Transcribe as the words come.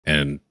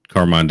and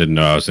Carmine didn't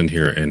know I was in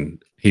here,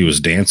 and he was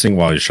dancing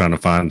while he was trying to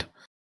find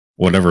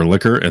whatever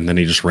liquor, and then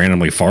he just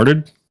randomly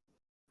farted.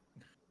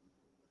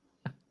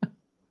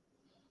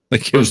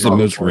 Like it was the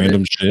most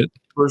random shit.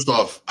 First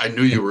off, I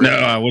knew you were. No,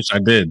 I wish I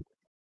did.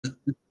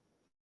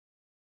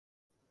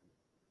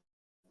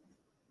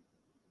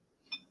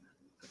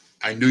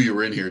 I knew you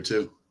were in here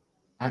too.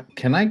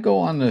 Can I go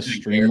on the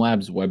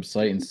Streamlabs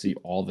website and see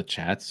all the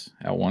chats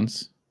at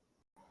once?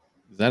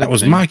 That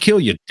was my kill,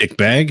 you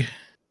dickbag.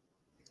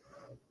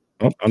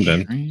 Oh, I'm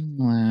done.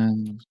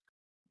 Streamlabs.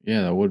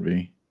 Yeah, that would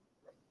be.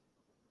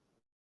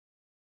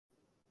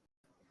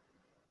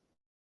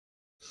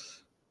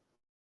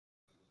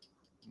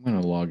 I'm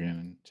gonna log in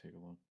and take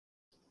a look.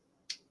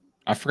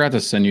 I forgot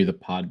to send you the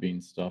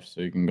Podbean stuff,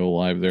 so you can go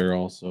live there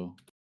also.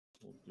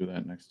 We'll do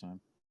that next time.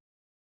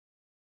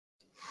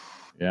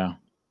 Yeah.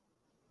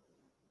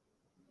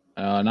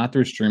 Not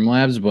through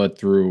Streamlabs, but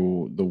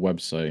through the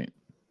website,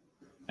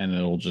 and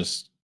it'll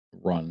just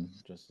run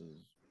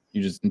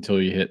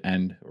until you hit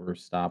end or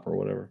stop or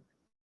whatever.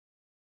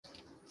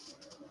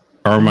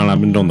 Carmine, I've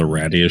been doing the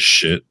rattiest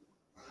shit.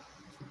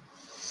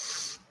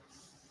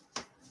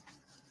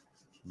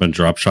 Been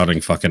drop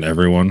shotting fucking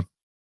everyone.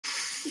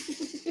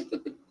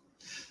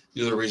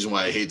 You're the reason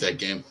why I hate that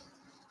game.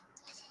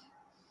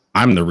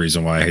 I'm the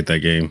reason why I hate that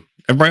game.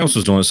 Everybody else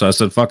was doing it, so I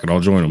said, fuck it, I'll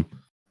join them.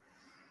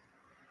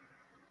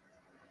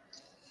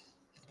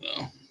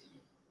 No.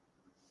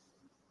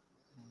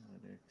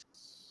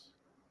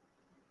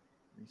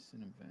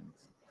 Recent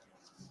events.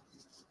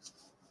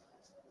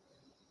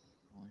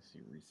 I only see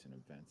recent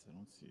events. I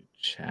don't see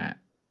chat.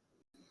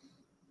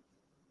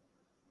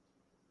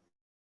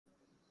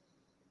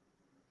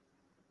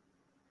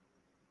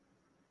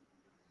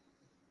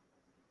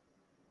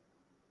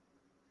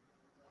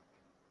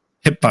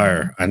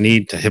 Hipfire. I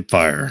need to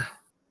hipfire.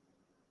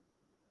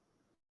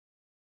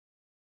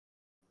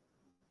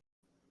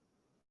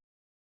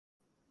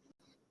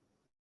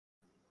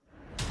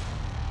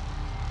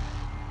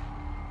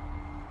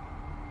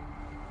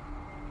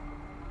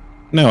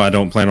 No, I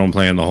don't plan on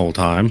playing the whole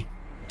time.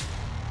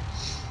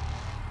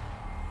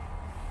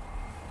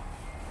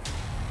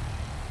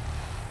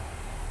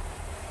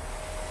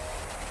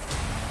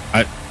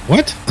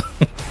 What?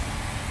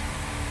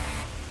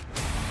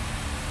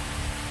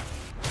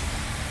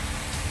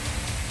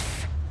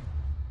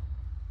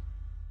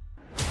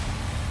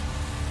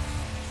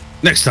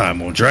 Next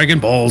time on Dragon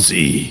Ball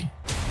Z.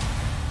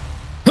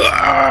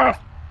 Ah!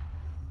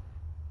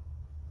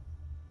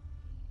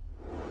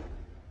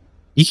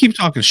 You keep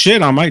talking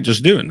shit, I might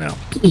just do it now.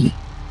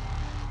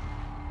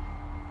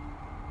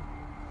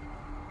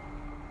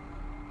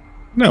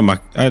 No,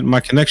 my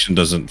connection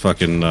doesn't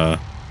fucking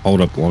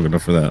hold up long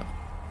enough for that.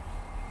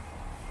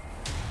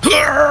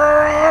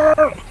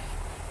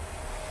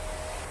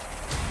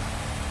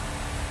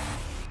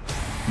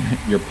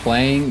 You're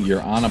playing,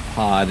 you're on a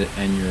pod,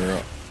 and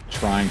you're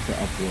trying to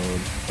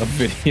upload a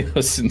video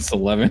since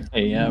 11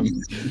 a.m.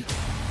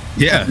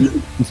 Yeah.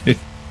 Every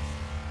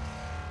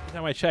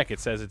time I check, it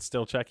says it's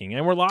still checking,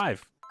 and we're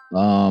live.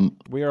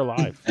 We are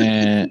live.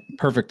 And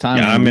perfect time.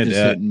 Yeah, I'm at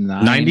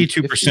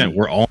 92%.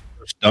 We're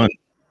almost done.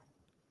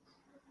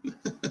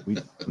 We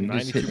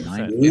just hit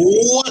 92%.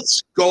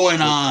 What's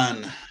going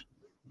on,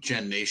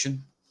 Gen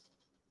Nation?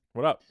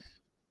 What up?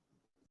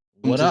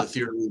 What Welcome up? to the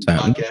Theory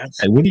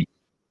Podcast. Hey, what do you?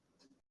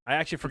 I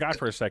actually forgot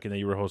for a second that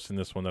you were hosting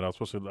this one. That I was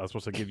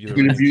supposed to give you. I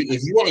mean, if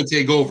you want to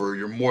take over,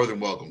 you're more than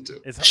welcome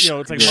to. It's it's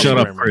like Shut muscle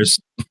up, memory. Chris.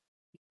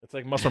 It's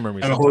like muscle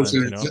memory. I had Sometimes,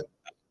 you know?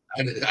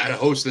 I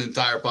hosted an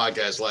entire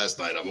podcast last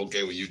night. I'm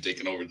okay with you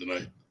taking over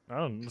tonight.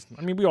 I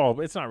mean, we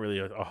all. It's not really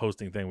a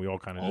hosting thing. We all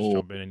kind of just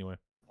jump in anyway.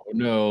 Oh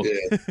no!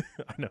 Yeah.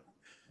 I know.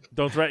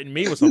 Don't threaten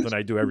me with something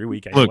I do every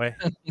week anyway.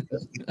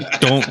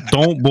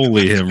 Don't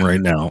bully him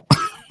right now.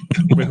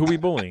 Wait, who we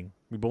bullying?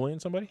 We bullying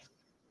somebody?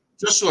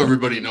 Just so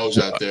everybody knows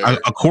out there.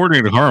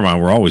 According to Carmine,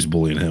 we're always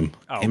bullying him.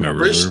 Oh,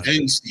 Chris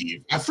and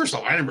Steve. First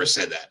off, I never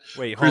said that.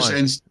 Wait, Chris hold on.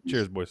 and Steve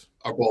Cheers, boys.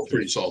 are both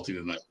pretty salty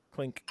tonight.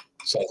 Clink.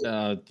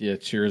 Salty. Yeah,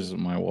 cheers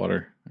my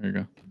water. There you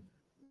go.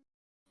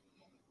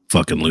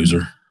 Fucking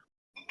loser.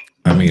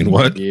 I mean,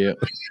 what? Yeah.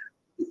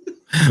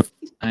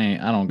 I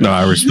don't. No,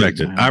 I respect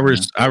it.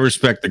 I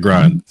respect the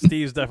grind.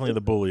 Steve's definitely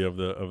the bully of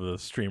the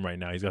stream right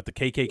now. He's got the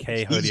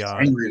KKK hoodie Steve's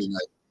on. angry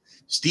tonight.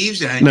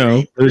 Steve's angry.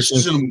 No, Chris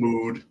is in a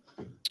mood.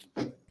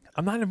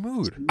 I'm not in a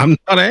mood. I'm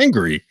not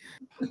angry.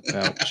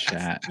 About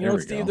chat. You know,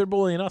 Steve, they're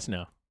bullying us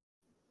now.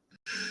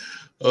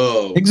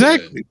 Oh,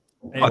 Exactly.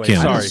 Anyway,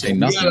 sorry. Say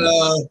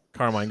nothing.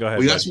 Carmine, go ahead.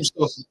 We got buddy. some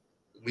stuff.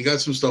 We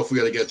got some stuff we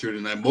got to get through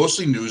tonight.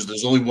 Mostly news.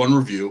 There's only one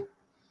review.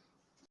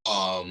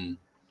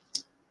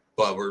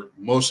 But we're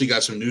mostly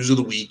got some news of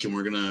the week, and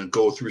we're gonna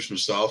go through some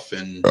stuff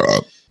and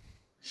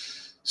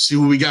see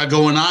what we got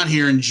going on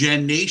here in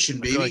Gen Nation, I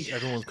baby. feel like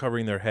everyone's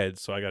covering their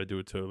heads, so I got to do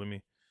it too. Let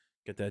me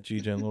get that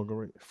G-Gen logo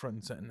right front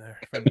and center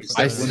there.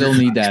 I still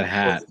need that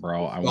hat,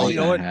 bro. I want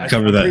You know what? that hat.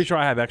 Cover I'm that. pretty sure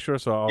I have extra,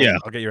 so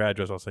I'll get your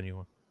address. I'll send you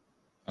one.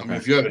 I mean,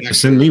 if you have an extra,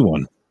 Send me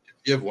one.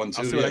 you have one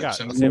too. I'll see what I got.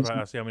 send I'll me see, one.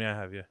 I'll see how many I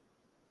have. Yeah.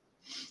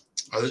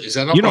 Is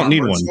that up You don't on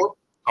need our one. store?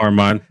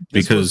 Carmine,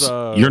 This because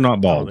was, you're not I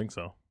don't bald. think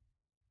so.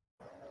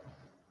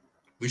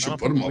 We should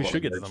put them all. We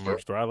should get to the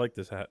merch store. I like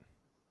this hat.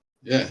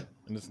 Yeah.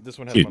 And this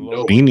one has Dude, my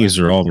logo. beanies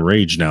are all the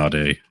rage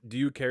nowadays. Do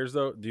you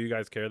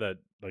guys care that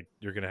like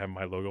you're gonna have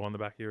my logo on the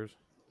back of yours?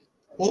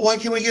 Well, why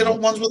can't we get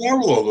ones with our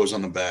logos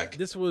on the back?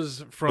 This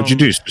was from. What'd you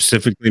do?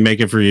 Specifically make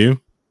it for you?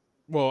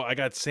 Well, I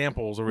got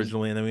samples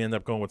originally, and then we ended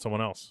up going with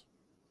someone else.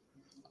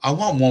 I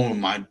want one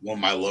with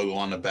my logo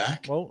on the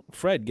back. Well,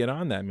 Fred, get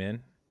on that,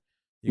 man.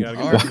 You gotta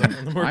get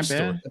on the merch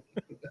store.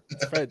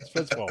 It's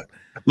Fred's fault.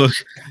 Look,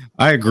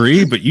 I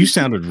agree, but you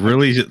sounded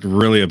really,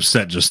 really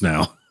upset just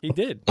now. He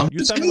did.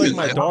 You sounded like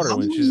my daughter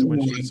when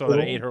she saw that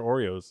I ate her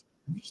Oreos.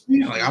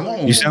 Yeah, like I want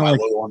one with my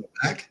logo on the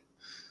back.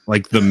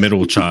 Like the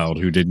middle child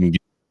who didn't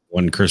get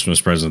one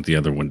Christmas present, the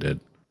other one did.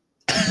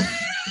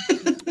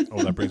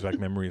 Oh, that brings back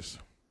memories.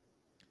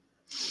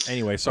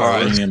 Anyway,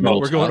 sorry,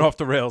 we're going off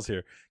the rails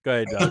here. Go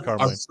ahead,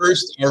 Carmine.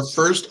 Our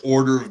first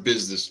order of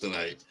business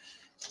tonight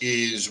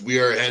is we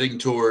are heading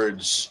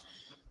towards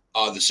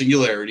the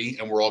singularity,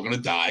 and we're all going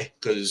to die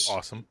because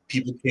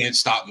people can't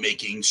stop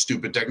making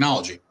stupid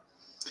technology.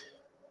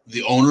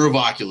 The owner of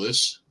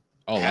Oculus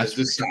has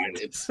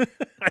decided.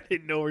 I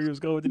didn't know where he was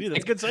going with it either.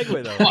 That's a good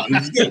segue, though.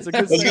 That's a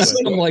good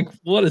segue. I'm like,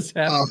 what is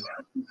happening?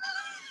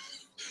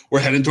 We're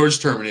heading towards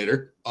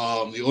Terminator.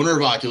 The owner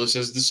of Oculus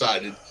has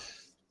decided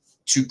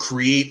to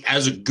create,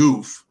 as a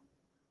goof,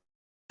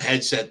 a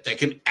headset that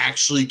can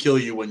actually kill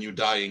you when you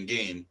die in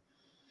game.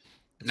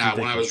 Now,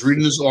 when I was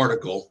reading this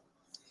article,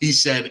 he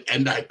said,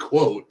 and I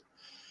quote,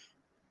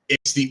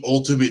 "It's the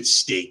ultimate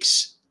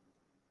stakes.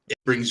 It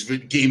brings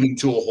gaming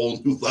to a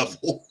whole new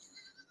level."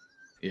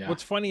 Yeah.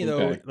 What's funny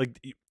though, like,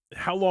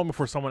 how long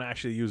before someone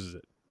actually uses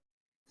it?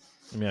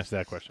 Let me ask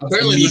that question.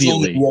 Apparently, there's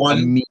only one.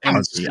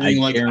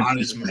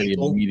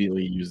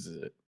 Immediately uses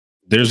it.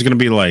 There's going to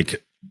be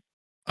like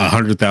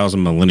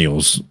 100,000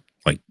 millennials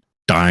like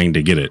dying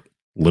to get it.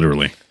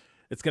 Literally,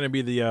 it's going to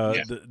be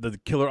the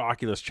Killer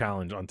Oculus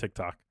challenge on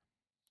TikTok.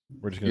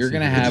 You're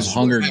going to have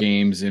Hunger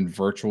Games in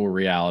virtual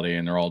reality,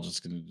 and they're all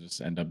just going to just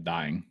end up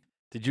dying.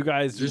 Did you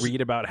guys read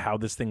about how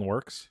this thing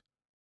works?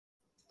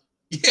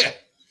 Yeah.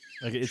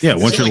 Like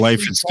once your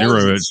life hits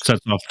zero, it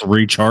sets off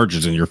 3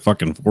 charges in your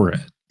fucking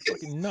forehead.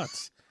 Fucking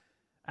nuts.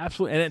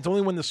 Absolutely. And it's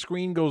only when the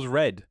screen goes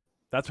red.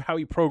 That's how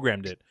he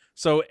programmed it.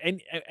 So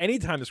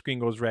anytime the screen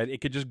goes red,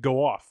 it could just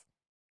go off.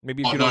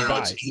 Maybe if you don't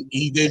die.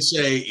 He did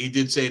say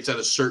it's at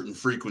a certain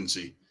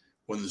frequency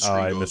when the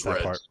screen goes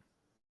red. Part.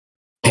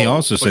 He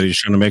also said he's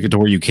trying to make it to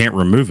where you can't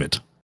remove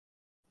it.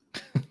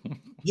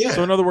 Yeah.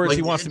 So in other words,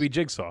 he wants to be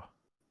Jigsaw.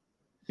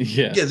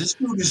 Yeah. Yeah, this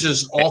dude is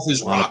just off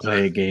his rocker.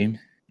 Play a game.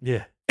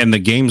 Yeah. And the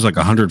game's like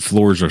 100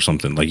 floors or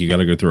something. Like you got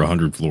to go through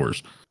 100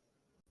 floors.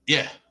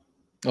 Yeah.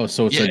 Oh,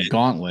 so it's a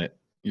gauntlet.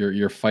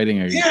 You're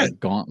fighting a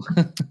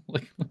gauntlet.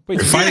 Wait,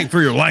 you're fighting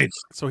for your life.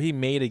 So he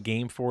made a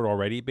game for it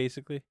already,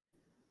 basically.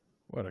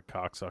 What a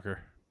cocksucker!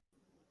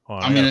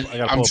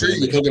 I'm sure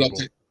you could hook it up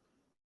to.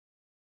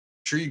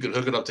 Sure, you could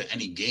hook it up to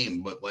any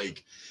game, but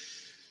like,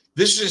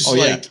 this is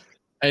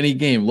any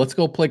game. Let's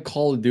go play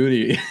Call of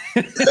Duty.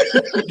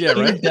 Yeah,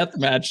 right.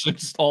 Deathmatch,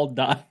 just all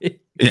die.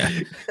 Yeah,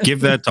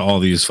 give that to all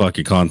these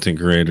fucking content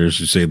creators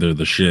who say they're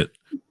the shit.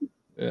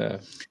 Yeah,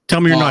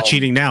 tell me you're not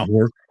cheating now,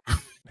 whore.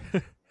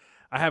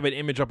 I have an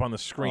image up on the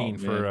screen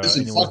for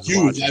listen, fuck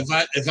you.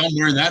 If I'm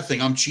wearing that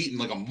thing, I'm cheating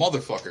like a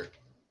motherfucker.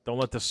 Don't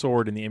let the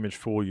sword in the image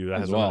fool you. That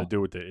has nothing to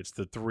do with it. It's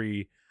the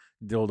 3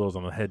 dildos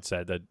on the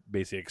headset that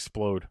basically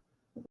explode.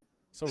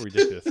 So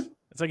ridiculous.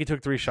 It's like he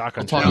took 3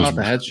 shotguns. Talking about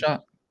the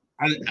headshot.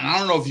 And I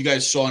don't know if you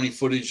guys saw any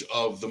footage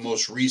of the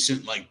most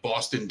recent like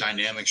Boston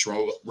Dynamics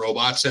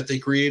robots that they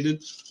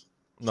created.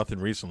 Nothing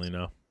recently,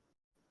 no.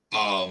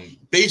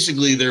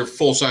 Basically, they're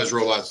full-size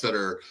robots that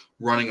are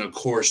running a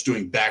course,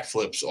 doing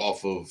backflips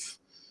off of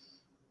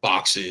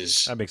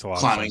boxes. That makes a lot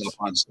climbing of sense.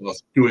 up on stuff,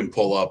 doing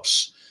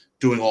pull-ups,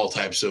 doing all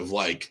types of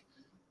like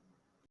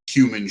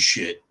human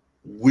shit.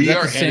 We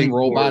are the same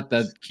robot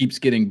that keeps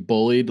getting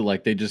bullied.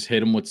 Like they just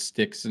hit him with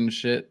sticks and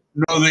shit.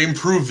 No, they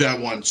improved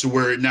that one so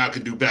where it now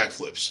can do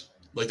backflips.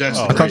 Like that's.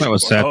 I thought that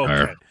was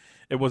satire. Okay.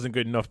 It wasn't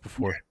good enough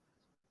before.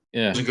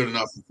 Yeah, it wasn't good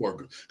enough before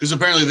because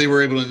apparently they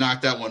were able to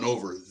knock that one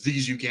over.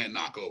 These you can't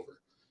knock over.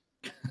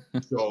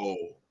 So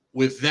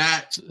with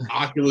that,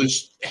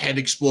 Oculus head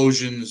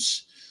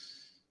explosions.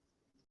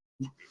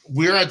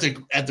 We're at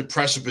the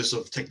precipice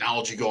of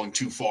technology going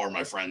too far,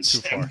 my friends.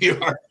 Too far. We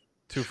are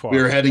too far. We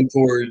are heading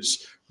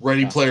towards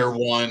Ready Player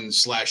One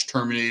 /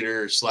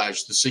 Terminator / the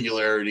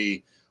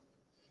Singularity.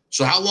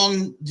 So how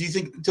long do you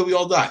think until we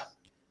all die?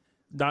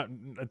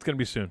 It's gonna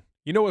be soon.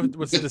 You know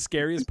what's the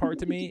scariest part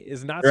to me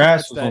is not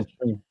so much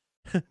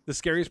that the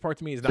scariest part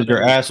to me is not that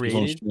it was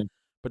created,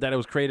 but that it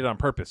was created on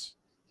purpose.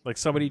 Like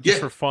somebody just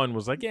for fun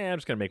was like, "Yeah, I'm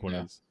just gonna make one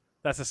of these."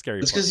 That's the scary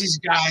part. It's because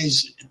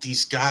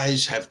these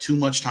guys have too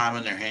much time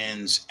on their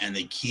hands, and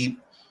they keep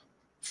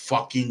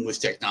fucking with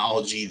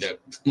technology that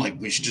like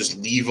we should just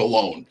leave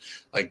alone.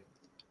 Like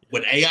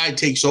when AI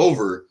takes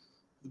over,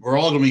 we're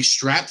all gonna be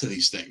strapped to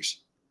these things.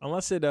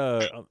 Unless it,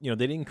 they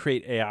didn't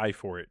create AI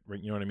for it, right?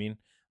 You know what I mean?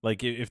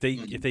 Like if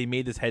they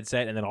made this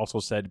headset and then also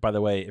said, by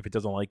the way, if it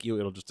doesn't like you,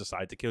 it'll just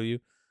decide to kill you.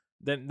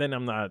 Then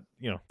I'm not,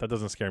 that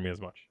doesn't scare me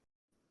as much.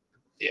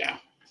 Yeah.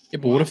 Yeah,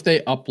 but what if they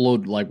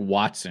upload like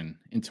Watson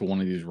into one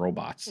of these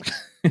robots?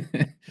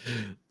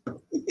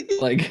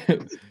 Like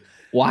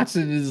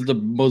Watson is the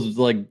most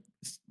like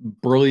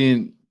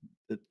brilliant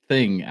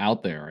thing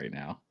out there right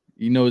now.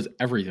 He knows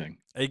everything.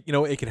 It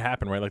could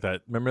happen, right? Like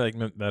that. Remember, like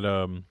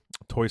that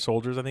Toy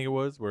Soldiers, I think it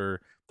was,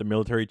 where the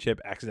military chip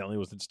accidentally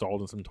was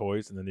installed in some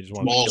toys, and then they just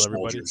wanted to kill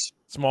everybody. Soldiers.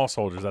 Small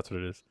soldiers. That's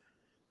what it is.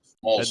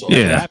 Small That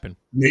could happen.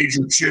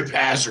 Major chip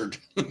hazard.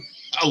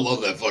 I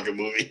love that fucking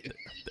movie.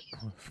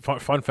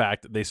 Fun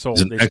fact: they stole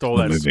that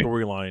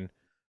storyline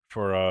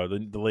for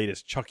the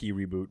latest Chucky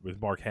reboot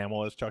with Mark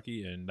Hamill as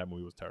Chucky, and that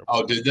movie was terrible.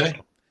 Oh, did they?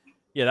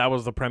 Yeah, that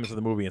was the premise of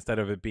the movie. Instead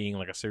of it being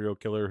like a serial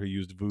killer who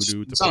used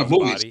voodoo to it's not a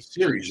movie, it's a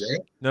series, right?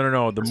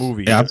 No, the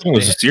movie. Yeah, I thought it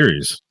was a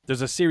series.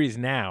 There's a series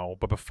now,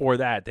 but before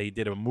that, they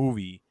did a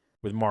movie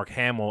with Mark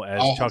Hamill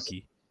as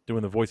Chucky,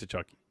 doing the voice of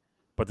Chucky.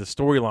 But the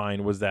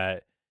storyline was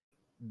that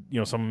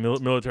some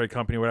military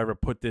company or whatever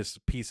put this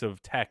piece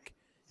of tech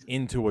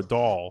into a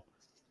doll,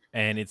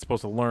 and it's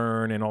supposed to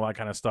learn and all that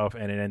kind of stuff,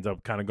 and it ends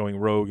up kind of going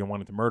rogue and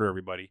wanting to murder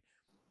everybody.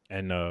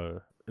 And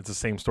it's the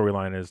same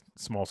storyline as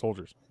Small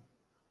Soldiers.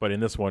 But in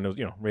this one, it was,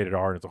 rated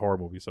R, and it's a horror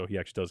movie, so he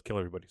actually does kill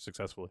everybody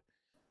successfully.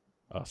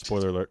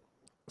 Spoiler alert.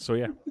 So,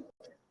 yeah.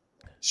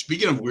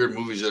 Speaking of weird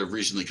movies that have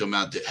recently come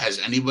out, has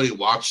anybody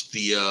watched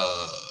the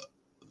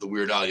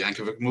Weird Al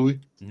Yankovic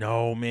movie?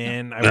 No,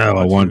 man.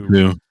 I want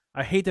to.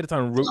 I hate that it's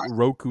on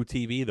Roku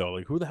TV, though.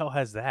 Like, who the hell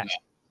has that?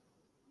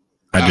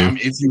 I do.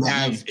 If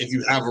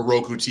you have a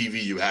Roku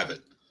TV, you have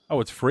it.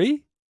 Oh, it's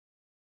free?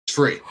 It's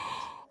free.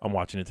 I'm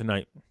watching it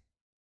tonight.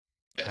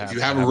 If you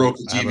have a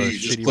Roku TV, you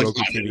just shitty click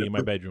Roku on TV it. in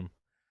my bedroom.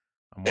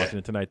 I'm watching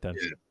it tonight then.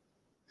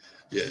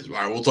 Yeah. All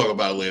right, we'll talk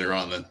about it later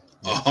on then.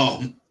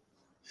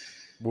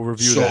 We'll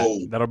review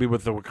that. That'll be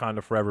with the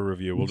Wakanda Forever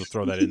review. We'll just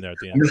throw that in there at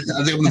the end.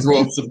 I think I'm gonna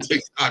throw up some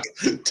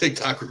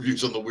TikTok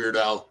reviews on the Weird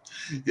Al.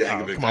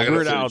 Yeah, come on,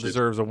 Weird Al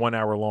deserves a 1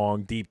 hour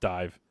long deep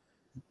dive.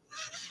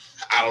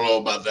 I don't know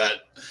about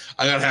that.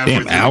 I got halfway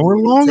through. Hour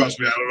long? Trust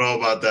me, I don't know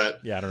about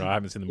that. Yeah, I don't know. I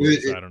haven't seen the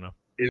movie, so I don't know.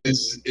 It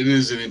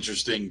is an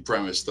interesting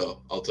premise,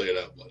 though. I'll tell you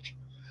that much.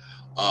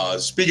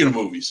 Speaking of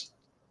movies,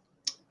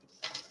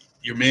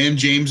 your man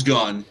James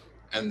Gunn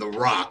and The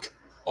Rock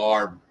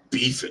are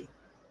beefing.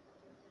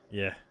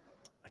 Yeah,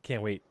 I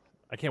can't wait.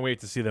 I can't wait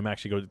to see them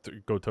actually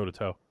go toe to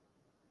toe.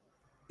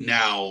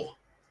 Now,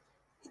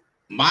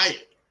 my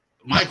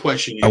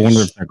question is, I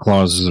wonder if that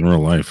clause is in real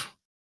life.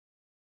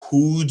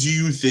 Who do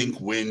you think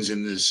wins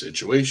in this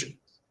situation?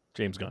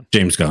 James Gunn.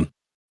 James Gunn.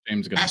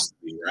 Has to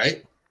be,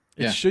 right?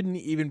 It shouldn't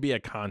even be a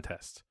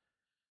contest.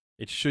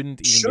 It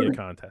shouldn't be a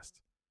contest.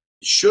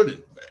 It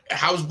shouldn't.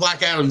 How's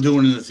Black Adam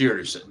doing in the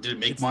theaters? Did it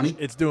make money?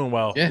 It's doing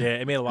well. Yeah,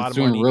 it made a lot of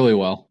money. It's doing really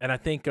well. And I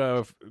think,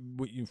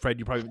 Fred,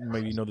 you probably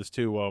maybe know this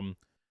too.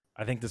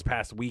 I think this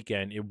past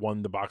weekend it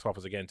won the box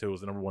office again too. It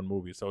was the #1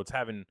 movie, so it's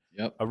having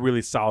a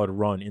really solid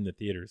run in the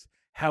theaters.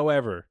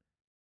 However,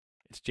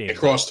 it's James. It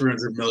crossed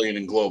 300 million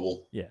in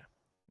global. Yeah,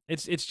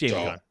 it's James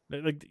Gunn.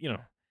 Like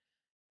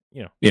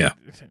Yeah.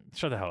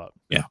 Shut the hell up.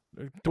 Yeah.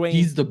 Dwayne,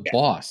 he's the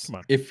boss.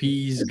 If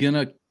he's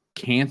gonna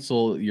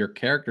cancel your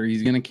character,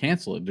 he's gonna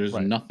cancel it. There's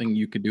nothing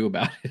you could do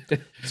about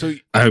it. So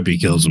I hope he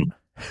kills him.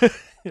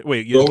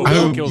 Wait, I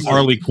hope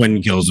Harley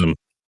Quinn kills him.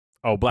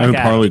 Oh, Black I hope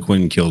Adam. Harley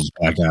Quinn kills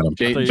Black Adam.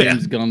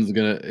 James Gunn's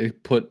gonna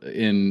put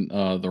in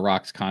The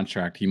Rock's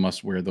contract. He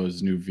must wear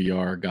those new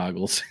VR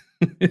goggles.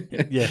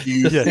 If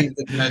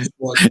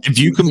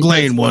you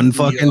complain one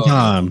fucking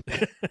time.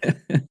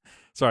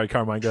 Sorry,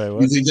 Carmine, go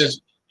ahead.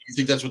 You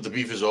think that's what the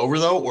beef is over,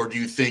 though? Or do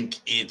you think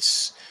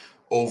it's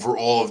over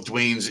all of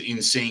Dwayne's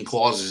insane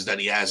clauses that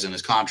he has in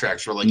his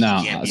contracts? Or he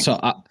can't be... So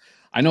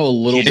I know a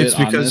little bit It's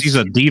because he's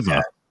a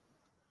diva.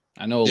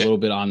 I know a little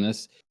bit on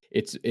this.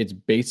 It's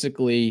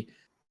basically...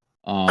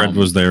 Fred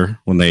was there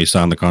when they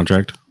signed the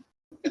contract?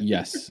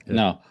 Yes.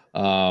 No.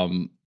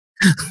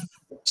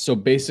 So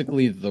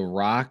basically, The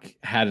Rock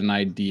had an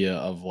idea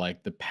of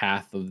the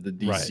path of the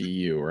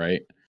DCU,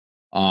 right?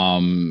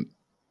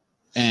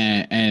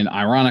 And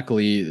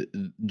ironically,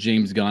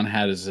 James Gunn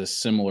has a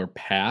similar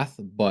path,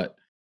 but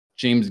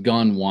James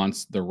Gunn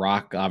wants The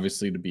Rock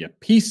obviously to be a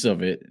piece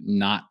of it,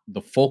 not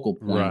the focal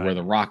point. Where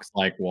The Rock's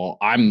like, well,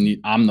 I'm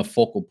the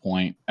focal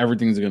point.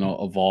 Everything's going to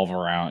evolve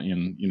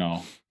around,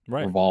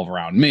 revolve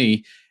around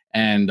me,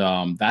 and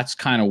that's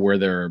kind of where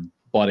they're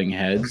butting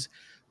heads.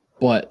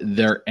 But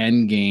their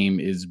end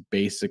game is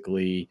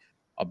basically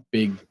a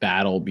big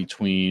battle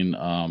between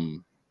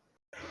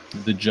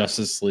the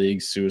Justice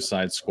League,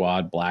 Suicide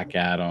Squad, Black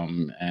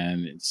Adam,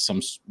 and it's some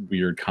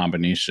weird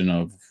combination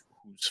of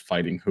who's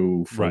fighting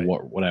who for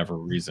whatever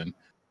reason.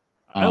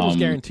 I almost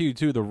guarantee you,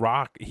 too, The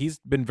Rock, he's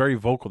been very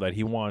vocal that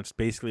he wants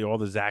basically all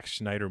the Zack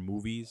Snyder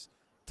movies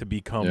to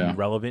become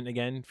relevant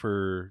again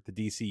for the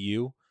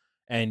DCU.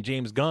 And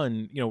James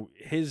Gunn,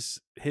 his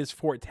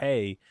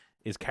forte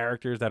is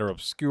characters that are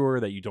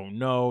obscure, that you don't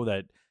know,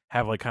 that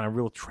have kind of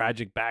real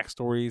tragic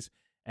backstories,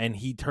 and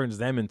he turns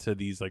them into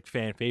these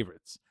fan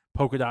favorites.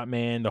 Polka Dot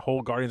Man, the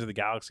whole Guardians of the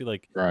Galaxy,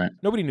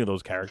 nobody knew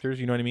those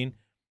characters, you know what I mean?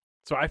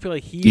 So I feel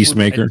like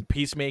Peacemaker,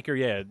 Peacemaker,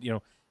 yeah,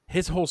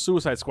 his whole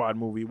Suicide Squad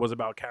movie was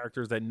about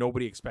characters that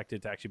nobody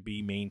expected to actually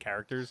be main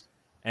characters,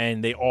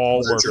 and they all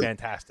were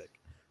fantastic.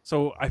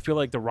 So I feel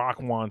like The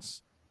Rock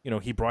wants,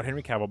 he brought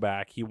Henry Cavill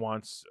back. He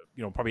wants,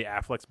 probably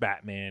Affleck's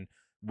Batman,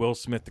 Will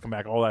Smith to come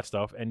back, all that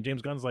stuff. And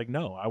James Gunn's like,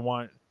 no, I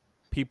want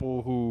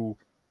people who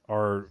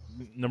are,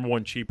 number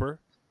one, cheaper,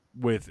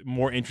 with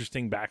more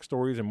interesting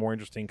backstories and more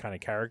interesting kind of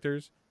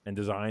characters and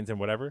designs and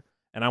whatever.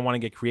 And I want to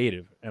get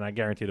creative. And I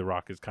guarantee The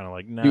Rock is kind of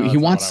like, no. He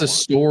wants the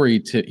story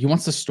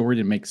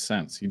to make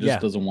sense. He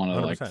just doesn't want to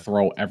 100%. Like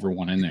throw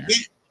everyone in there.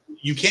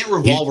 You can't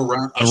revolve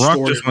around The Rock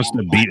just wants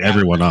to beat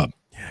everyone up.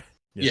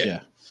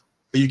 Yeah.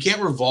 But you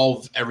can't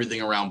revolve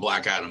everything around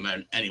Black Adam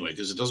anyway,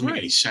 because it doesn't make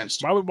any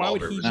sense. Why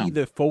would he be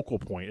the focal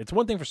point? It's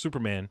one thing for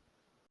Superman,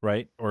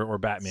 right, or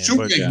Batman,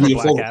 Superman but can be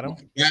Black Adam,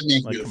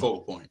 Batman can be the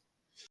focal point.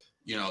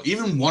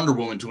 Even Wonder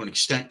Woman to an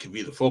extent can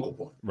be the focal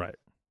point. Right.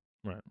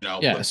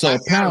 Yeah. So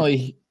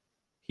apparently,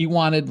 he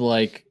wanted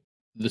like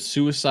the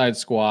Suicide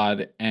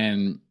Squad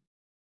and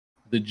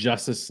the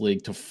Justice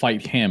League to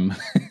fight him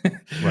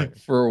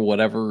for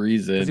whatever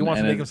reason. Because he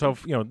wants to make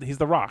himself, he's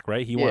The Rock,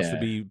 right? He wants to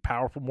be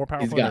more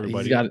powerful than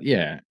everybody.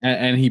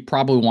 And he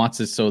probably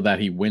wants it so that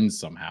he wins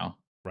somehow.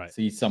 Right.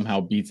 So he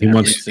somehow beats.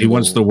 He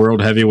wants the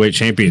World Heavyweight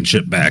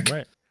Championship back.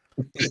 Right.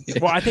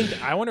 Well,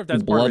 I wonder if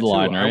that's part of it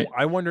too. Right?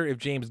 I wonder if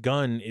James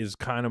Gunn is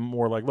kind of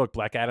more like, look,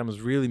 Black Adam is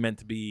really meant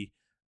to be.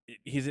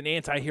 He's an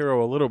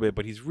anti-hero a little bit,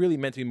 but he's really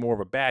meant to be more of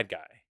a bad guy.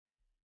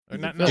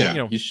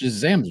 He's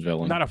Shazam's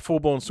villain, not a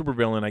full-blown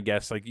supervillain, I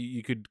guess. Like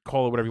you could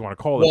call it whatever you want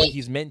to call it, but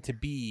he's meant to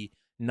be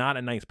not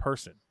a nice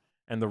person.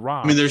 And The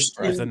Rock is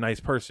a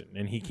nice person,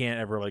 and he can't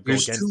ever go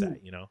against that.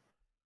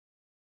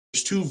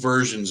 There's two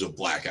versions of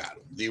Black Adam.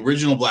 The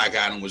original Black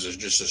Adam was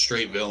just a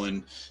straight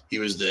villain. He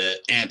was the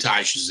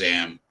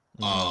anti-Shazam,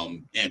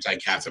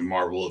 anti-Captain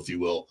Marvel, if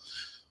you will.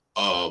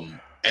 And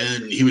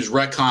then he was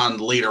retconned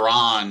later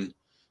on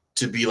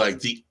to be like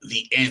the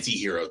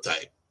anti-hero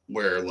type,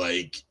 where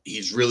like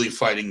he's really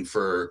fighting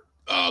for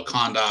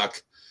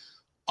Kahndaq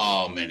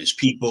and his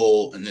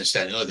people and this,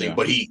 that, and the other thing.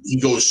 But he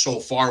goes so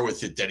far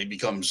with it that he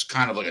becomes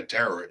kind of like a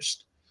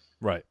terrorist.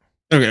 Right.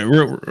 Okay,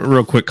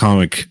 real quick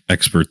comic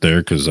expert there,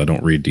 because I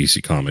don't read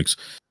DC Comics.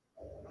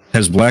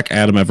 Has Black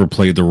Adam ever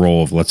played the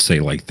role of, let's say,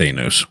 like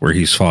Thanos, where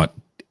he's fought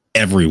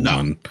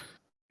everyone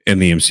in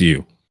the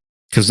MCU?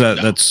 Because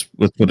that's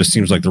what it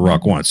seems like The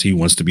Rock wants. He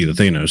wants to be the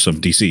Thanos of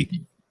DC.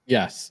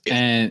 Yes,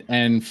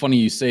 and funny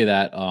you say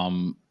that.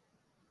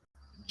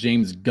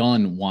 James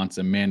Gunn wants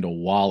Amanda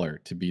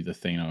Waller to be the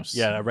Thanos.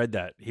 Yeah, I read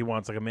that. He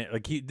wants like a man.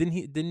 Like didn't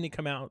it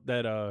come out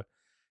that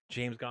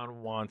James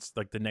Gunn wants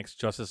like the next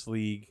Justice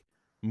League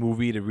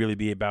movie to really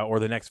be about, or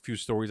the next few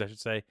stories I should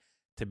say,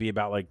 to be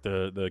about like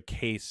the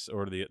case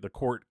or the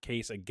court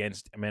case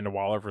against Amanda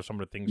Waller for some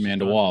of the things.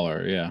 Amanda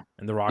Waller, yeah.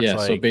 And The Rock's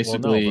like, so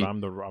basically, well,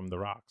 no, but I'm the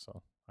Rock,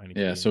 so I need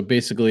to so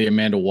basically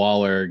Amanda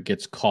Waller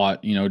gets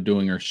caught,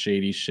 doing her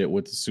shady shit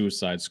with the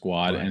Suicide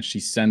Squad, and she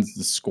sends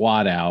the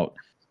squad out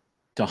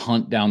to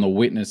hunt down the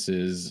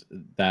witnesses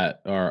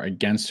that are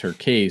against her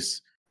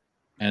case.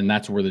 And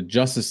that's where the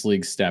Justice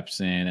League steps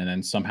in, and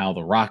then somehow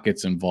The Rock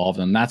gets involved.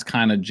 And that's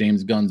kind of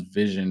James Gunn's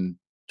vision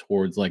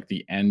towards like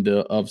the end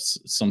of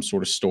some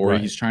sort of story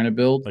he's trying to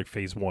build. Like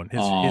phase one.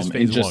 His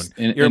phase one.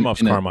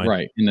 Earmuffs, Carmine.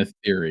 Right, in the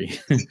theory.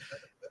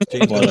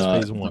 James Gunn's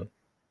phase one.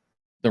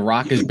 The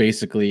Rock is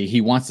basically, he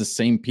wants the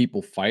same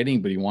people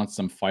fighting, but he wants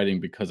them fighting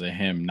because of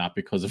him, not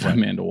because of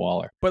Amanda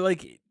Waller. But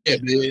like,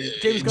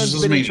 James Gunn's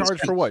been in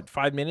charge for what,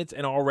 5 minutes,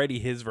 and already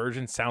his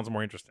version sounds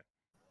more interesting.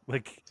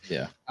 Like,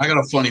 I got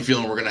a funny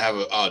feeling we're gonna have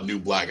a new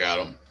Black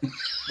Adam.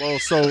 Well,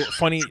 so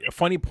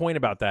funny point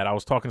about that. I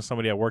was talking to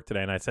somebody at work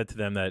today, and I said to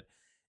them that,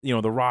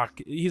 The Rock,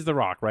 he's The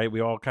Rock, right? We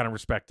all kind of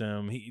respect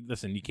him.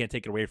 Listen, you can't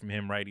take it away from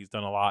him, right? He's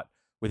done a lot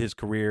with his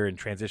career and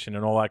transition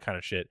and all that kind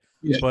of shit.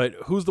 Yeah. But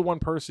who's the one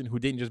person who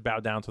didn't just bow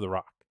down to The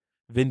Rock?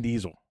 Vin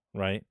Diesel,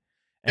 right?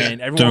 And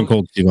everyone, Stone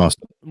Cold Steve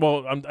Austin.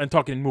 Well, I'm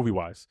talking movie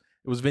wise.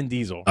 It was Vin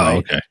Diesel. Oh, right?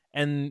 okay.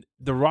 And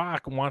The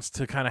Rock wants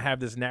to kind of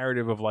have this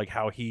narrative of like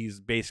how he's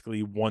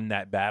basically won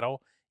that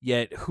battle.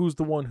 Yet who's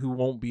the one who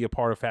won't be a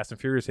part of Fast and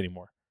Furious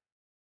anymore?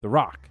 The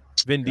Rock.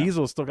 Vin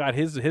Diesel still got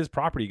his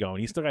property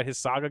going. He's still got his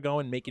saga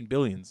going, making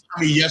billions.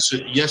 I mean,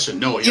 yes and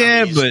no.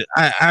 Yeah, but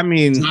I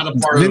mean, not a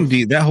part of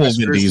that whole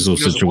Vin Diesel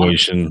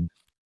situation.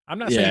 I'm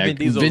not saying Vin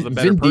Diesel is a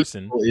better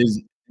person.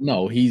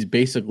 No, he's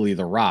basically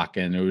The Rock,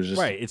 and it was just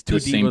it's two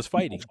divas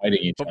fighting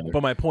each other.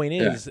 But my point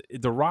is,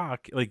 The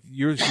Rock, like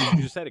you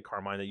just said it,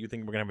 Carmine, that you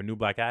think we're gonna have a new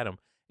Black Adam.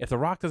 If The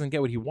Rock doesn't get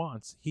what he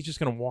wants, he's just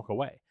gonna walk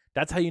away.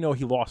 That's how you know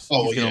he lost.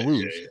 He's gonna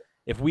lose. Yeah.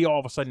 If we all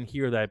of a sudden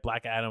hear that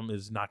Black Adam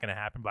is not gonna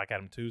happen, Black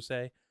Adam 2,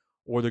 say,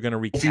 or they're gonna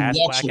recast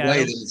Black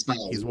Adam,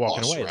 he's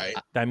walking away. Right?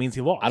 That means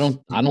he lost. I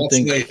don't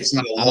think it's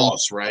not a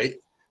loss, right?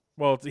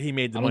 Well, he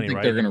made the money, right? I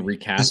don't think they're gonna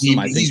recast him.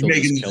 I think he's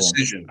making the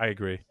decision. decision. I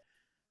agree.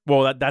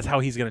 Well, that's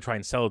how he's going to try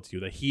and sell it to you,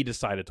 that he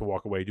decided to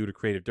walk away due to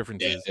creative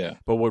differences. Yeah.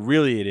 But what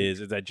really it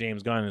is that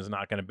James Gunn is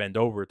not going to bend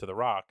over to The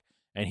Rock,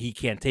 and he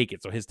can't take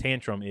it. So his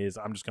tantrum is,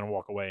 I'm just going to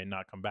walk away and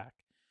not come back.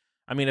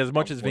 I mean, as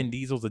much as Vin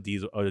Diesel's a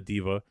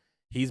diva,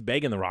 he's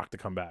begging The Rock to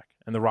come back,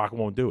 and The Rock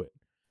won't do it.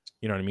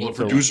 You know what I mean? Well,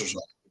 the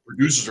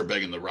producers are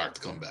begging The Rock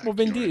to come back. Well,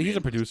 Vin Diesel, he's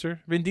a producer.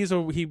 Vin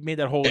Diesel, he made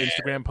that whole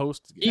Instagram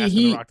post asking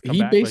The Rock to come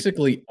back. He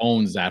basically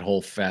owns that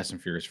whole Fast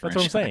and Furious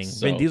franchise. That's what I'm saying.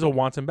 So Vin Diesel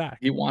wants him back.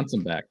 He wants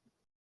him back.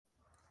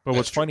 But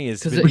what's funny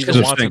is Vin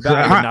Diesel wants him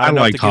back. I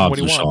like Hobbs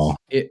and Shaw.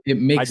 It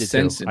makes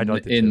sense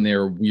in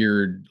their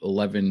weird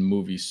 11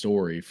 movie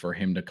story for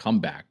him to come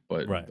back,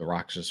 but The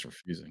Rock's just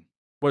refusing.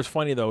 What's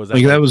funny though is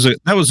that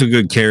was a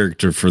good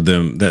character for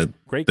them that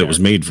was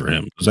made for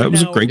him. That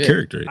was a great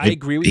character. I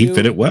agree with you. He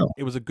fit it well.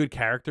 It was a good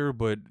character,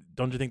 but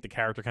don't you think the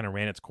character kind of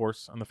ran its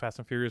course on the Fast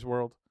and Furious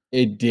world?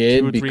 It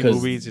did 2 or 3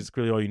 movies is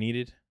really all you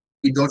needed.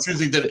 Don't you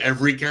think that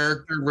every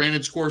character ran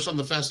its course on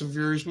the Fast and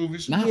Furious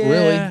movies? Not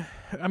really.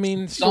 I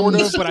mean, sort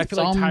of, but I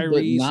feel like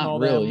Tyrese and all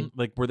them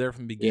were there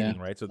from the beginning,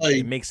 right? So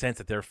it makes sense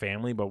that they're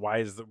family. But why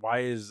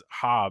is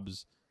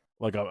Hobbs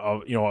like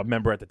a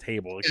member at the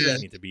table? Like, he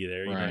doesn't need to be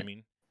there. You know what I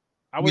mean?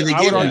 I would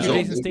argue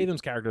Jason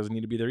Statham's character doesn't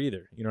need to be there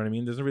either. You know what I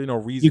mean? There's really no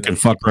reason. You can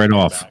fuck right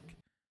off.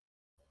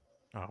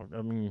 Oh,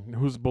 I mean,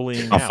 who's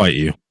bullying? I'll fight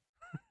you.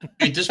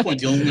 At this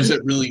point, the only ones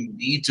that really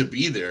need to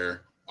be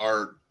there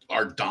are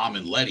Dom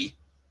and Letty.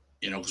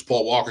 You know, because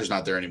Paul Walker's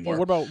not there anymore.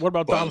 Well, what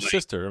about Dom's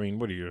sister? I mean,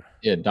 what are you?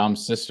 Yeah,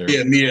 Dom's sister.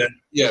 Yeah, Mia.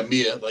 Yeah,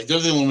 Mia. Like, they're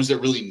the only ones that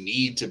really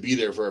need to be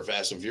there for a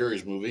Fast and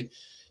Furious movie.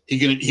 He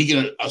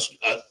can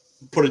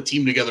put a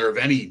team together of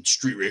any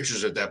street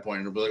racers at that point,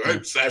 and it'll be like, all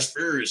right, Fast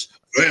Furious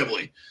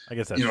family. I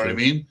guess that's what I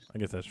mean. I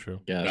guess that's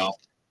true. Yeah. No.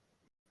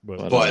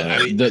 But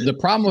I mean, the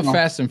problem with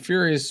Fast and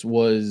Furious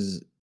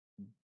was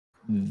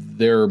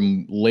their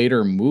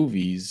later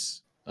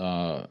movies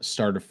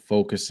started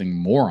focusing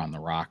more on The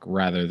Rock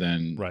rather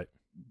than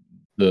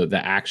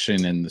the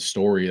action and the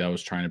story that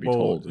was trying to be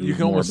told. It was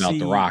more about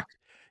The Rock.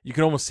 You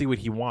can almost see what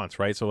he wants,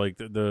 right? So like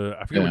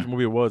I forget which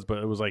movie it was, but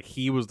it was like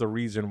he was the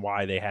reason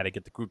why they had to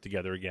get the group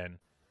together again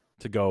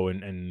to go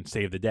and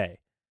save the day.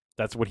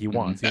 That's what he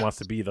wants. He wants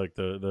to be like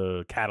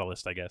the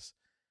catalyst, I guess.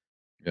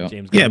 Yeah.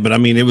 James Gunn. Yeah, but I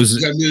mean, it was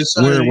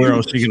where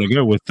else are you going to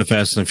go with the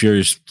Fast and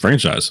Furious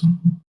franchise?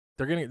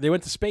 They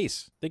went to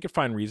space. They could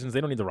find reasons.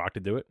 They don't need The Rock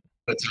to do it.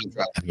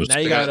 Now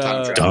you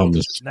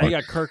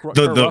got Kurt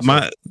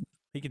Russell.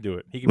 He can do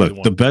it. He can look,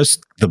 be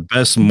the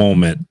best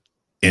moment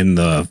in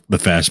the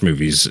Fast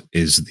movies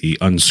is the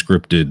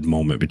unscripted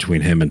moment between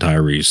him and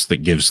Tyrese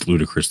that gives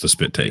Ludacris the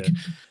spit take. Yeah,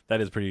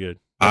 that is pretty good.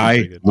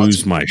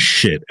 Lose my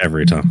shit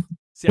every time.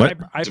 See, I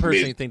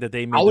personally think that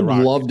they made I would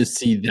love to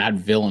see that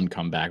villain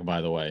come back, by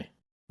the way.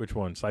 Which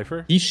one?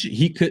 Cypher?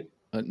 He could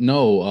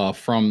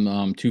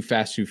from Too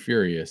Fast, Too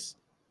Furious.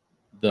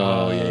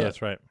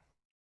 That's right.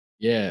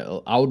 Yeah,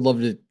 I would love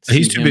to see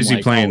He's too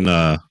busy playing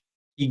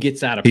he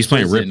gets out of he's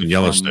playing Rip in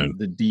Yellowstone.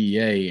 The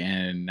DEA,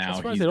 and now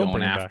he's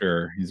going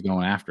after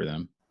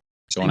them.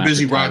 Going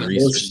busy riding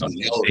horses.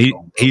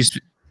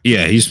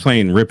 He's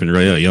playing Rip in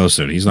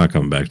Yellowstone. He's not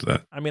coming back to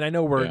that. I mean, I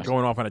know we're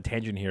going off on a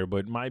tangent here,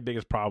 but my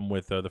biggest problem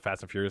with the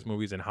Fast and Furious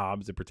movies and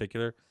Hobbs in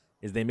particular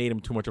is they made him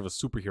too much of a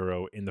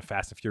superhero in the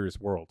Fast and Furious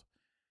world.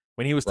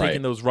 When he was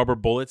taking those rubber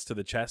bullets to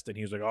the chest, and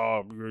he was like,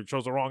 "Oh, you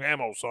chose the wrong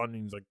ammo, son."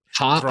 And he's like,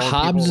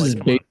 Hobbs is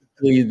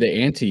basically the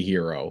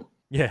anti-hero.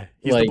 Yeah,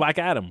 he's the Black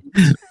Adam.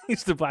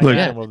 He's the Black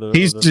Adam of the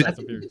he's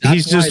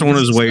just on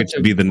his way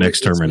to be the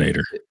next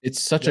Terminator.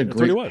 It's such a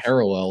great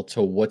parallel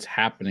to what's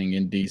happening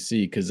in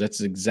DC, because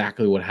that's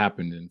exactly what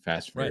happened in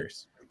Fast and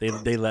Furious.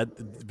 They let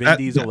Vin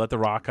Diesel let The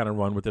Rock kind of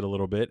run with it a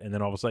little bit, and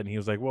then all of a sudden he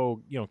was like,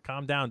 "Whoa,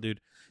 calm down,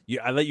 dude.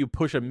 I let you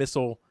push a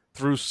missile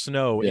through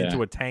snow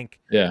into a tank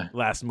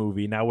last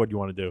movie. Now what do you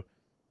want to do?"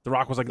 The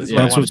Rock was like, "This is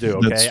what I want to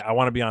do. Okay, I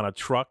want to be on a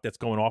truck that's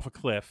going off a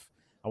cliff.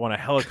 I want a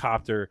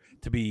helicopter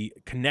to be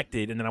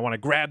connected, and then I want to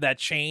grab that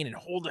chain and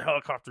hold the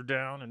helicopter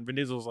down." And Vin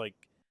Diesel's like,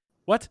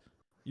 "What?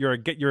 You're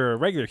a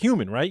regular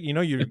human, right?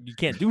 You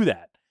can't do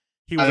that."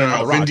 He was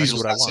like, Vin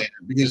Diesel's not saying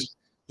it because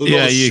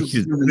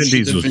Vin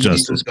Diesel's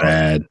just as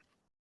bad.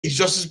 He's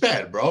just as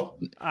bad, bro.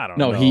 I don't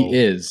know. No, he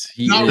is.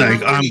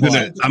 Like,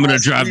 I'm gonna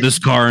drive this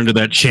car into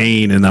that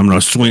chain, and I'm gonna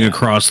swing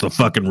across the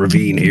fucking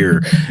ravine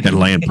here and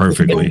land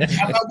perfectly.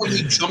 How about when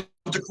he jumped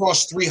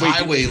across 3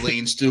 highway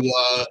lanes to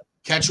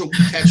catch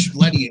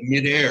Letty in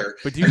midair?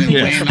 But do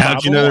you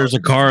how'd you know there's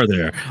a car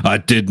there? I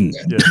didn't.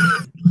 Yeah.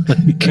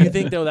 Do you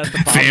think though that's the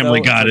problem?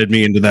 Family guided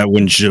me into that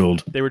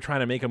windshield. They were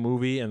trying to make a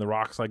movie, and The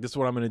Rock's like, "This is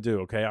what I'm gonna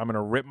do. Okay, I'm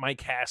gonna rip my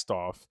cast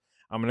off.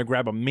 I'm gonna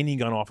grab a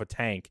minigun off a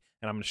tank,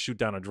 and I'm gonna shoot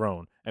down a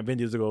drone." And Vin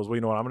Diesel goes, "Well,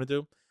 you know what I'm gonna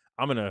do?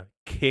 I'm gonna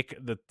kick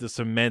the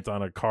cement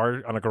on a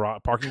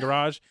parking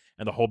garage,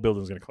 and the whole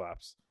building's gonna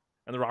collapse."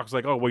 And The Rock's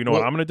like, "Oh, well, you know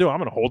what I'm gonna do? I'm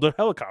gonna hold a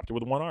helicopter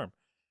with one arm."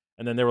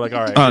 And then they were like,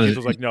 "All right." Vin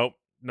Diesel's like, "Nope,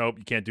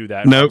 you can't do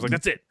that." I was like,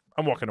 "That's it.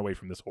 I'm walking away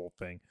from this whole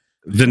thing."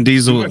 Vin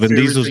Diesel's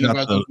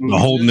got the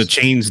holding the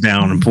chains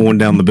down and pulling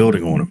down the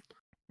building on him.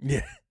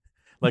 Yeah,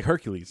 like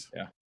Hercules.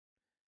 Yeah.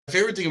 My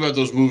favorite thing about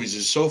those movies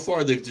is so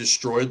far they've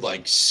destroyed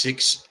like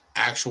 6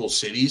 actual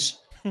cities.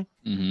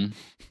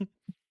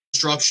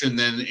 Destruction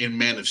than in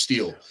Man of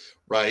Steel,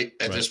 right?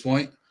 At this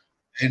point,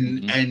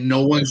 and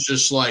no one's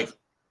just like,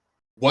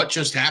 what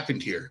just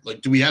happened here?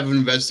 Like, do we have an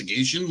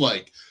investigation?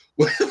 Like,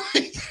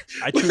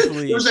 I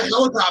truthfully, there's a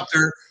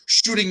helicopter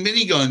shooting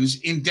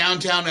miniguns in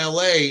downtown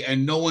LA,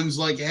 and no one's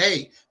like,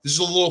 "Hey, this is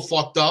a little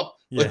fucked up."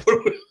 Yeah.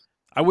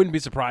 I wouldn't be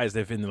surprised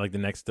if in like the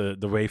next the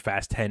way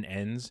Fast 10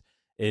 ends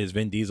is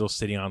Vin Diesel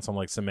sitting on some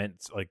like cement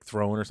like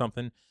throne or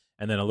something,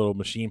 and then a little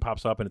machine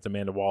pops up and it's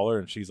Amanda Waller,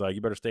 and she's like,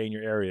 "You better stay in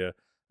your area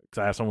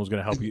because I have someone who's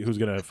gonna help you, who's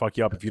gonna fuck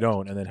you up if you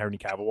don't." And then Henry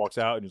Cavill walks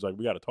out and he's like,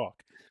 "We got to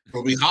talk."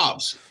 It'll be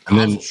Hobbs.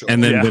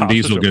 And then Vin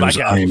Diesel goes,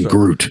 "I am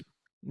Groot."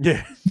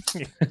 Yeah,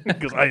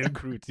 because I am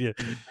Groot. Yeah,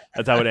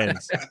 that's how it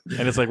ends.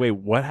 And it's like, wait,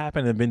 what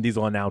happened? And Vin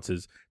Diesel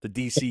announces the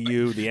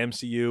DCU, the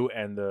MCU,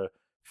 and the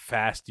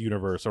Fast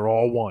universe are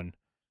all one.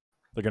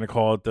 They're gonna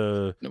call it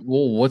the.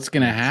 Well, what's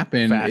gonna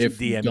happen Fast if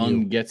DMU.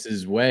 Gunn gets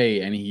his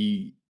way and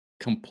he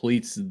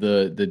completes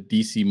the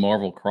DC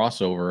Marvel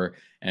crossover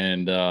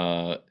and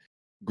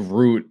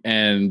Groot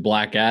and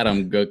Black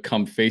Adam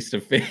come face to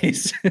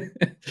face?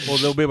 Well,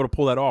 they'll be able to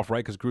pull that off,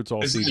 right? Because Groot's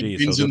all CG,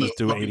 so they'll just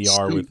do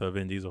ADR with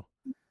Vin Diesel.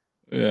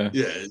 Yeah.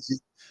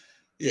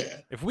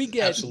 If we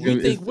get,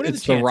 Absolutely. what are the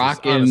chances? chances? The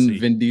Rock in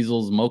Vin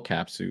Diesel's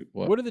mocap suit.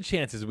 What are the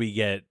chances we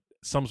get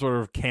some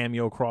sort of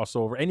cameo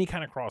crossover, any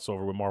kind of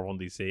crossover with Marvel and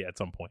DC at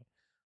some point?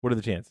 What are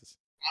the chances?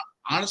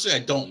 Honestly, I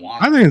don't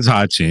want. I think it's a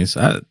hot chance.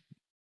 I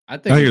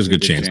think there's a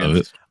good chance of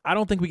it. I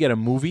don't think we get a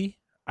movie.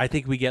 I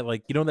think we get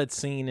like, you know, that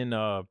scene in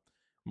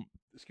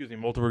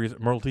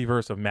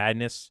Multiverse of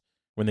Madness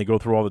when they go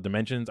through all the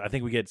dimensions. I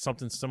think we get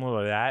something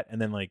similar to that, and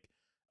then like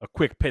a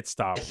quick pit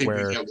stop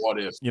where What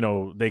If. You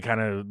know, they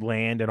kind of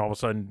land and all of a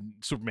sudden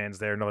Superman's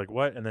there and they're like,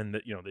 what? And then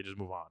you know, they just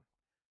move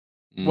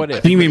on. What if? I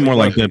think you mean more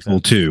like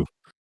Deadpool 2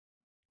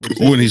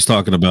 when he's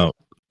talking about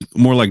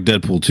more like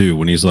Deadpool 2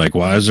 when he's like,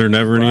 why is there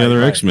never any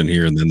other X-Men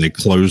here? And then they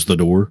close the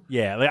door.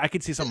 Yeah, like I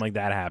could see something like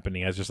that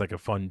happening as just like a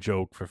fun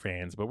joke for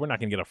fans, but we're not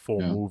gonna get a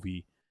full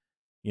movie.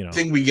 You know, I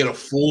think we get a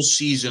full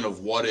season of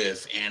What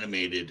If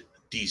animated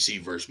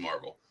DC versus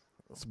Marvel.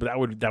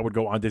 But that would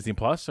go on Disney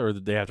Plus, or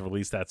did they have to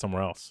release that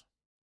somewhere else?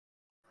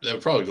 They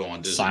would probably go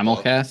on Disney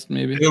simulcast,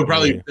 maybe. They would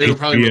probably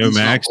HBO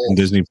Max and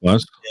Disney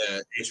Plus. Yeah,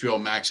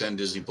 HBO Max and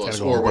Disney Plus,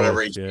 or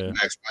whatever HBO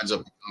Max winds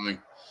up becoming.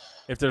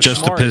 If they're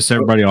just smart, to piss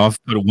everybody off,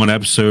 put one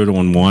episode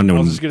on one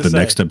and the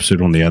next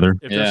episode on the other.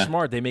 If they're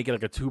smart, they make it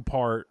like a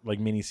 2-part like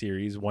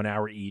miniseries, 1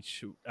 hour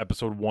each.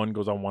 Episode 1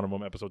 goes on one of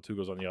them, episode 2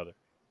 goes on the other,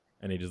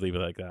 and they just leave it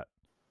like that.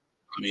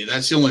 I mean,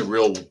 that's the only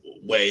real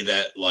way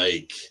that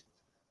like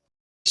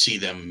see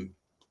them.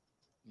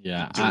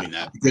 Doing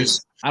that,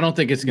 because I don't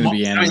think it's going to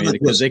be animated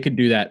because they could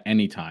do that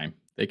anytime.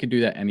 They could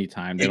do that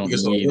anytime. They don't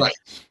need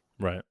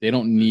right. They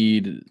don't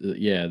need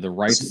the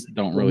rights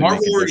don't really.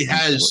 Marvel already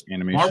has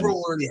animation.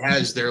 Marvel already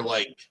has their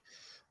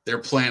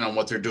plan on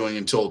what they're doing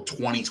until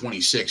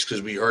 2026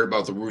 because we heard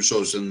about the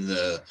Russos and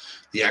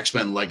the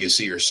X-Men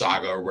Legacy or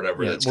Saga or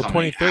whatever that's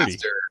coming 2030.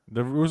 After.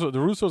 The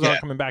Russos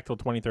aren't coming back till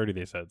 2030.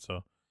 They said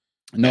so.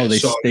 No,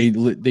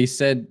 they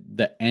said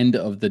the end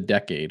of the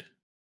decade.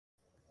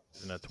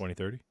 Isn't that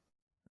 2030?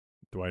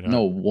 Do I know?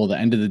 No, well, the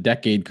end of the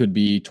decade could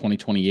be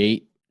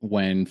 2028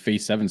 when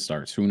Phase 7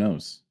 starts. Who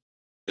knows?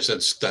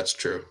 Yes, that's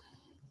true.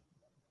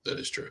 That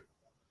is true.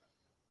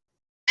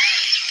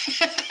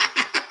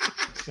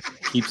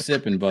 Keep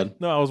sipping, bud.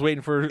 No, I was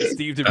waiting for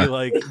Steve to be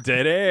like,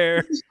 dead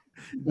air.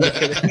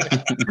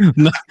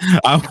 No,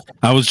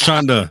 I was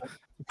trying to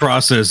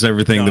process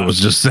everything that was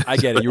just said. I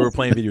get it. You were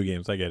playing video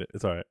games. I get it.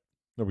 It's all right.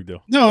 No big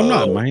deal. No, I'm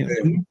not, man.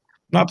 I'm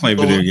not playing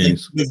video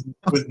games.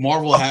 With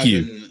Marvel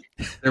having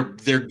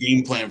their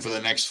game plan for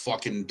the next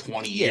fucking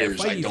 20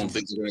 years, I don't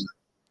think they're going to.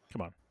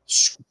 Come on.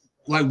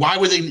 Like, why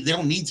would they? They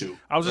don't need to.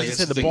 I was just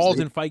going to say the ball's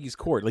in Feige's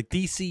court. Like,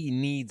 DC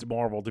needs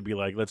Marvel to be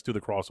like, let's do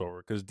the crossover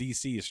because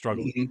DC is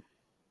struggling. Mm-hmm.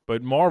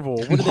 But Marvel,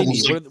 what do they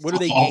need? What do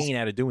they gain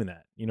out of doing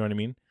that? You know what I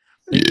mean?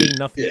 They gain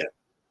nothing. Yeah.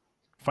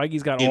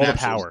 Feige's got all the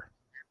power.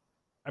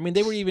 I mean,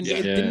 they were even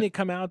didn't it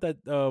come out that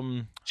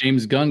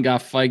James Gunn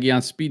got Feige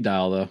on speed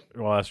dial though?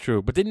 Well, that's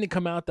true. But didn't it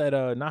come out that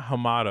not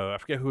Hamada, I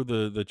forget who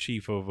the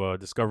chief of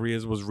Discovery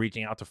was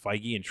reaching out to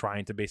Feige and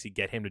trying to basically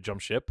get him to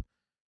jump ship?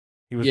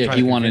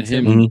 He wanted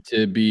him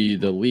to be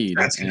the lead.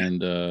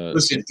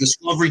 Listen,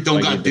 Discovery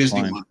don't got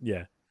Disney money.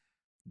 Yeah.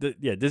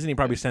 Disney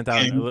probably sent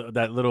out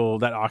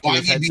that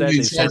Oculus headset.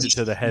 They sent it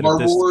to the head of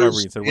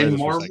Discovery and said, "Wear this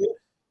for a second."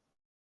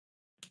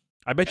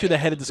 I bet you the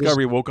head of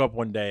Discovery woke up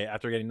one day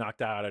after getting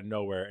knocked out of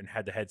nowhere and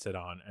had the headset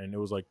on, and it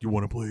was like, "You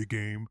want to play a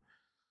game?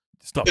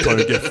 Stop trying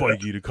to get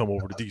Feige to come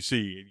over to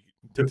DC."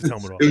 Took the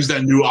helmet off. It was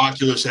that new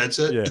Oculus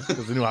headset. Yeah, it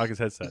was the new Oculus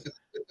headset.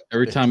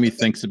 Every time he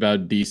thinks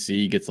about DC,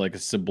 he gets like a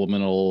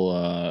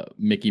subliminal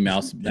Mickey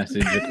Mouse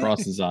message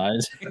across his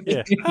eyes.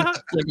 Yeah.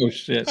 Like, oh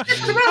shit.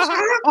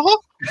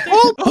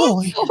 Oh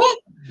boy.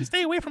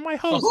 Stay away from my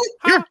host.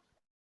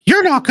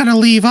 You're not gonna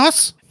leave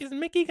us. Is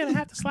Mickey gonna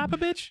have to slap a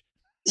bitch?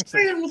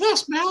 Stay with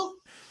us, Mel.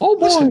 Oh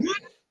boy.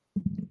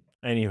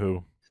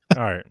 Anywho.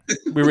 All right.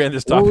 We ran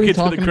this topic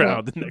into the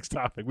crowd. The next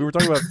topic. We were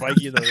talking about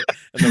Feige and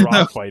the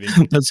Rock fighting.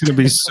 That's going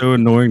to be so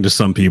annoying to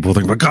some people.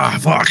 They're like,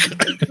 God, fuck.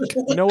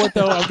 You know what,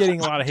 though? I'm getting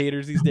a lot of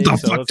haters these days.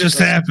 What just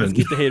happened? Let's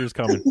keep the haters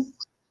coming.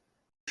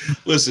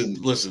 Listen.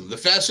 The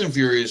Fast and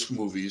Furious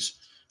movies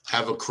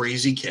have a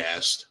crazy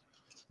cast.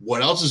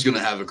 What else is going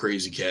to have a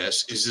crazy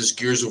cast is this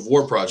Gears of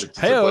War project.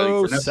 Hey,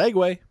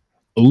 segue.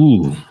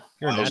 Ooh,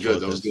 that was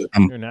good. That was good.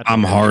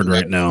 I'm hard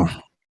right now.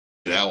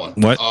 That one.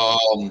 What?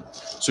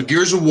 So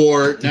Gears of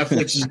War,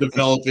 Netflix is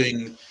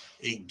developing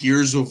a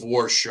Gears of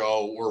War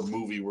show or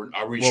movie.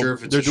 Are we sure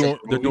if it's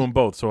they're doing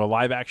both? So a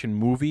live action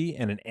movie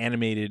and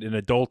an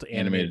adult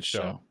animated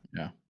show.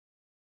 Yeah,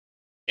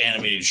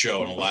 animated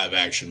show and a live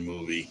action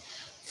movie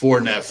for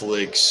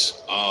Netflix.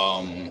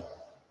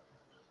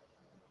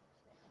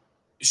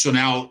 So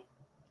now,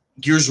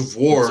 Gears of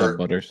War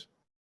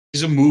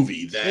is a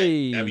movie that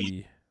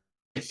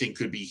I think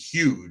could be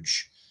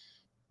huge.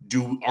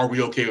 Are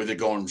we okay with it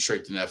going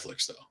straight to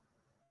Netflix though?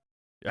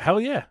 Hell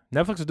yeah,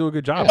 Netflix will do a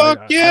good job.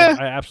 Fuck yeah,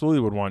 I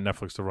absolutely would want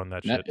Netflix to run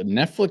that shit.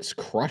 Netflix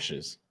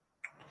crushes.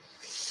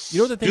 You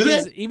know what the thing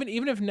is?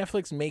 Even if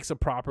Netflix makes a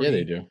property, yeah,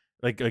 they do.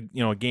 Like a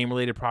game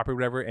related property, or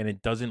whatever, and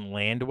it doesn't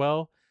land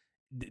well,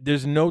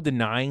 there's no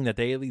denying that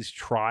they at least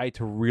try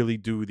to really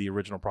do the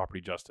original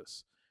property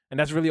justice. And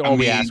that's really all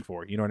we ask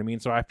for. You know what I mean?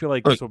 So I feel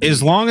like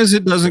as long as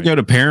it doesn't go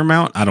to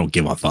Paramount, I don't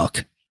give a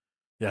fuck.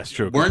 Yeah, that's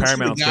true.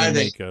 Paramount's going to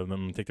make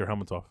them take their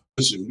helmets off.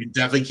 Listen, we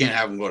definitely can't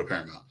have them go to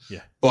Paramount.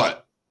 Yeah.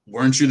 But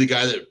weren't you the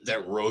guy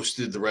that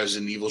roasted the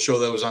Resident Evil show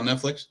that was on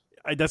Netflix?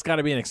 That's got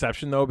to be an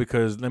exception, though,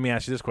 because let me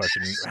ask you this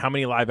question. How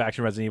many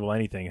live-action Resident Evil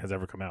anything has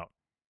ever come out?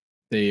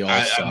 They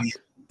all suck.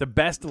 The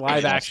best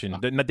live-action.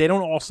 They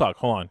don't all suck.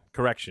 Hold on.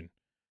 Correction.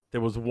 There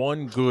was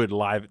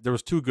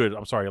two good,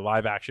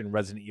 live-action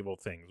Resident Evil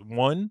things.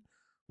 One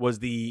was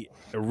the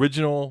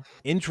original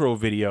intro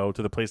video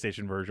to the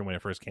PlayStation version when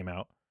it first came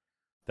out.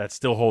 That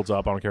still holds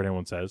up. I don't care what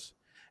anyone says.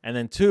 And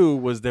then two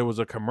was there was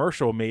a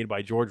commercial made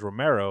by George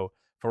Romero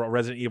for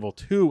Resident Evil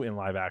 2 in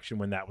live action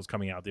when that was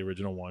coming out, the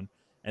original one.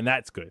 And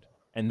that's good.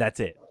 And that's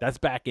it. That's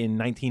back in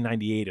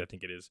 1998, I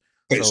think it is.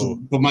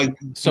 My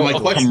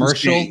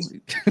commercial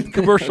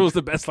commercial is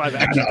the best live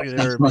action thing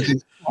ever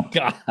made. Oh,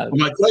 God.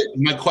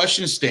 My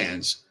question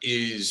stands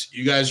is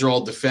you guys are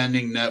all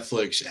defending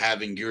Netflix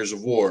having Gears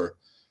of War.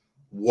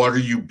 What are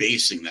you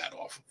basing that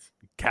off of?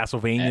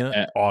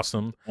 Castlevania,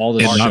 awesome. All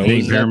the shows that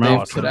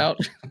they've put out.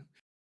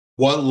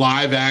 What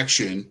live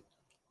action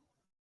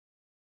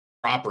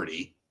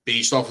property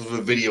based off of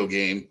a video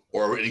game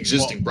or an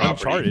existing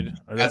property? Uncharted.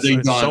 That's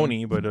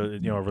Sony, but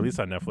released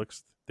on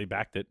Netflix. They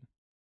backed it.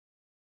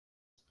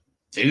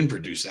 They didn't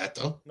produce that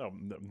though. No,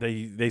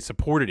 they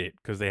supported it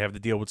because they have the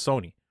deal with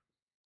Sony.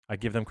 I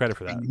give them credit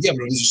for that. Yeah,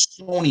 but it was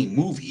a Sony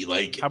movie.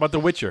 Like, how about The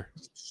Witcher?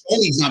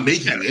 Sony's not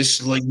making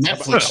this. Like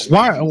Netflix.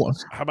 Why?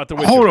 How about The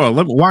Witcher? Hold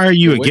on. Why are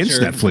you against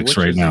Netflix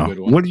right now?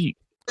 What do you?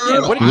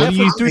 What do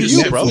Netflix do to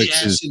you, bro?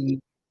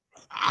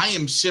 I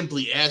am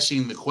simply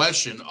asking the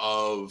question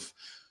of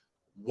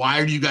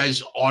why do you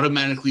guys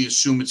automatically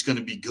assume it's going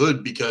to be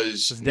good?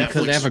 Because they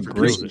have a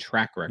great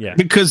track record. Yeah.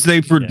 Because they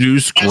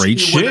produce great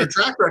shit. What their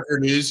track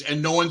record is,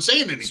 and no one's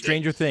saying anything.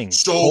 Stranger Things.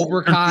 So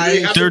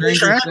their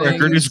track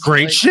record is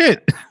great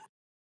shit.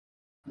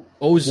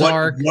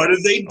 Ozark. What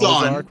have they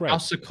done?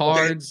 House of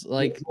Cards,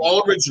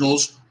 all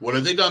originals. What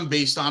have they done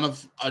based on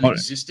an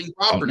existing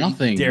property?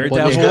 Nothing.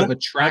 Daredevil. They have a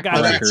track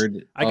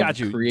record. I got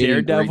you.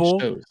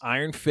 Daredevil,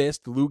 Iron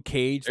Fist, Luke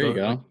Cage. There you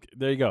go.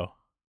 There you go.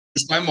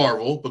 It's by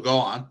Marvel, but go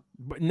on.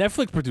 But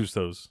Netflix produced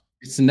those.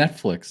 It's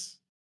Netflix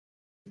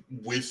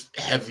with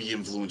heavy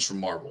influence from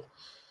Marvel.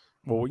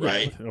 Well, yeah,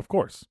 right? Of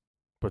course.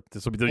 But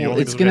this will be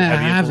it's going to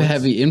have a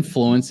heavy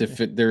influence if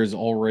there's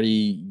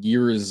already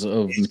years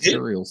of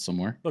material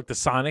somewhere. Look, the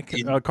Sonic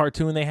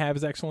cartoon they have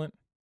is excellent.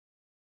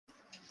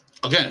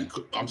 Again,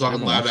 I'm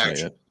talking live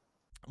action.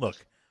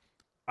 Look,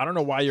 I don't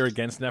know why you're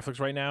against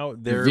Netflix right now.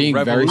 They're being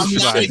very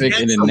specific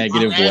in a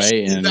negative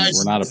way, and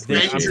we're not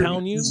appreciating.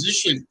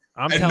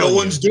 I'm telling you, no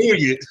one's doing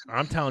it.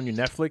 I'm telling you,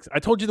 Netflix. I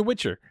told you The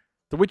Witcher.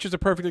 The Witcher's a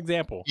perfect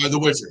example. The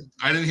Witcher.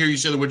 I didn't hear you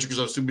say The Witcher because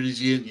I was too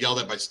busy yelled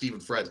at by Stephen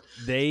Fred.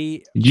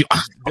 They're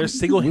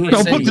single-handedly.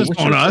 Don't put this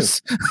on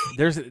us.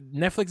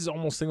 Netflix is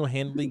almost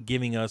single-handedly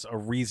giving us a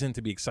reason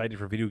to be excited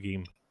for video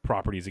game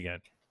properties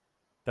again.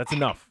 That's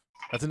enough.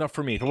 That's enough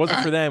for me. If it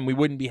wasn't for them, we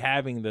wouldn't be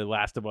having The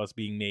Last of Us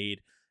being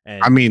made.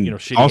 And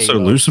also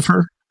Halo.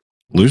 Lucifer.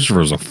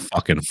 Lucifer is a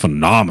fucking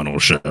phenomenal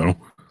show.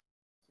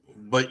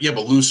 But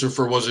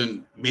Lucifer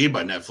wasn't made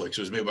by Netflix. It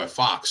was made by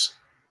Fox.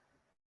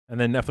 And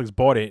then Netflix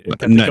bought it.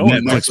 And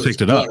Netflix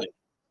picked it up.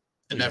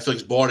 And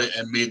Netflix bought it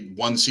and made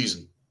one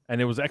season.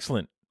 And it was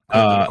excellent.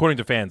 According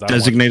to fans.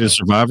 Designated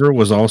Survivor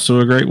was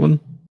also a great one.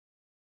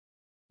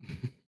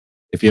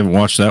 If you haven't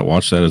watched that,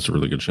 watch that. It's a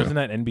really good show. Isn't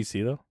that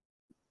NBC, though?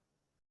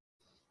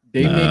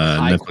 They make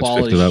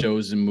high-quality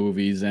shows and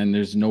movies, and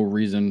there's no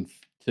reason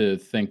to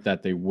think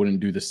that they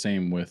wouldn't do the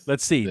same with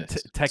Let's see.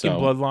 Tekken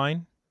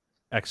Bloodline,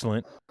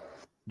 excellent.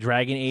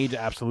 Dragon Age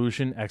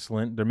Absolution,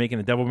 excellent. They're making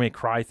a Devil May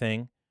Cry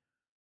thing.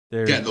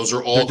 Those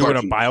are all. They're doing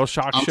a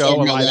BioShock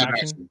show, a live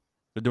action.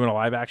 They're doing a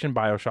live action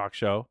BioShock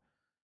show.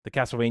 The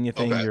Castlevania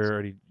thing, you're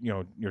already,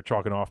 you're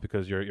chalking off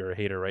because you're a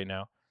hater right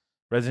now.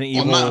 Resident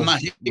Evil I'm not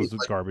hating,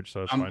 was garbage,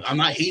 so it's fine. I'm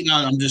not hating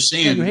on it. I'm just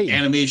saying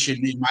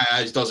animation in my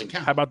eyes doesn't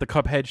count. How about the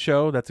Cuphead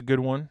show? That's a good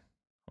one.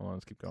 Hold on,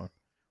 let's keep going.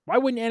 Why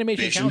wouldn't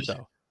animation count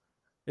though?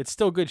 It's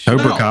still good shit.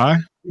 Cobra Kai?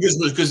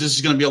 Because this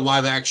is going to be a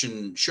live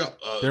action show.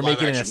 They're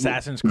making an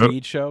Assassin's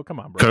Creed show. Come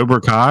on, bro.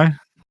 Cobra Kai.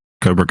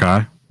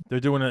 They're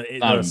doing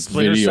a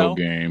Splinter video Cell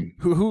game.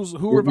 Who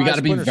We got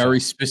to be Splinter very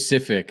Cell?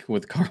 specific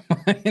with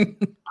Carmine.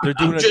 They're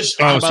doing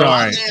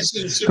sorry.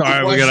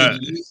 Sorry, we gotta.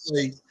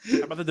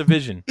 How about the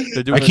Division?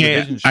 They're doing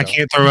Division show. I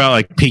can't throw out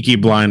like Peaky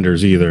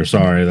Blinders either.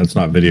 Sorry, that's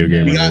not video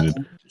game related.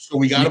 So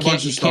we got a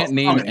bunch of stuff. You can't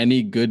name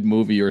any good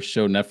movie or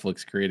show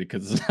Netflix created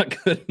because it's not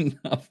good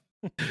enough.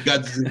 We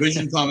got the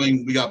Division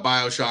coming. We got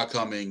BioShock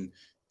coming,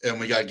 and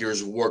we got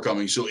Gears of War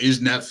coming. So is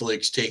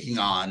Netflix taking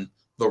on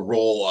the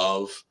role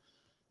of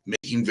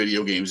making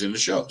video games into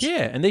shows?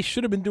 Yeah, and they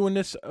should have been doing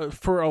this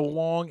for a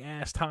long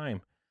ass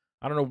time.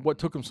 I don't know what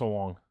took them so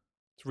long.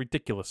 It's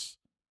ridiculous.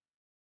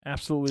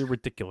 Absolutely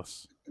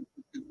ridiculous.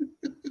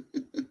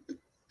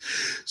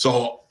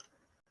 So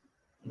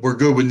we're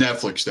good with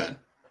Netflix then.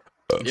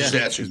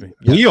 Yeah. Excuse me.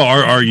 We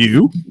are. Are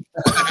you?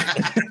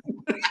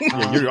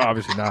 Yeah, you're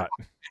obviously not.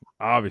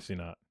 Obviously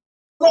not.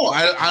 No,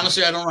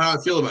 honestly, I don't know how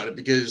I feel about it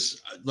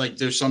because like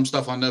there's some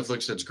stuff on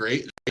Netflix that's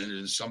great and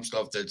there's some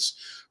stuff that's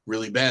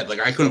really bad. Like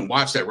I couldn't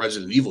watch that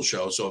Resident Evil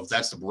show, so if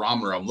that's the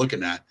barometer I'm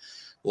looking at,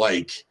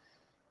 like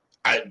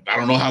I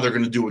don't know how they're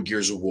going to do with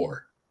Gears of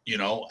War,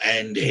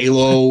 and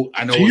Halo.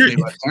 I know it's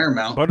made by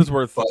Paramount.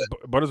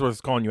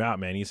 Buttersworth's calling you out,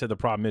 man. He said the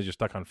problem is you're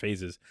stuck on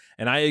phases,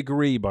 and I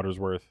agree,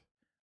 Buttersworth.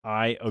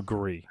 I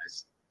agree.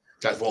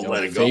 Guys won't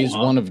let it go. Phase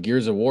 1 of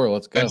Gears of War.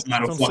 Let's go. That's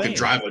not a fucking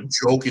drive a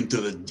joke into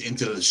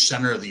the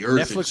center of the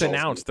earth. Netflix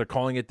announced they're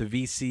calling it the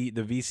VCU,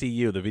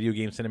 the Video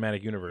Game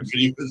Cinematic Universe.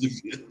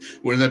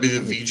 Wouldn't that be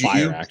the VGU?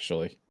 Fire,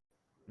 actually.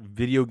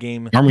 Video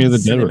Game Army of the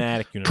Cinematic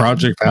Dead, Universe.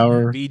 Project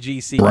Power,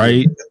 VGC.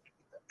 Right.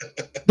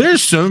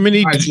 There's so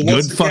many so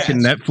good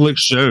fucking Netflix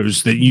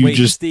shows that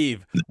you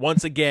Steve,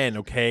 once again,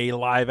 okay,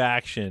 live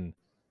action.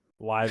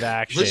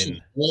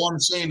 Listen, all I'm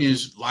saying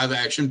is live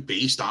action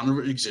based on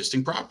an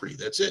existing property.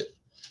 That's it.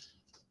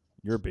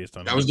 You're based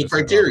on that was the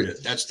criteria.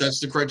 That's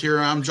the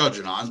criteria I'm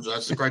judging on.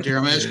 That's the criteria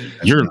I'm asking.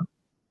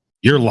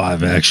 You're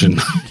live action.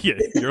 Yeah,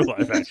 you're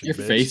live action. Your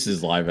face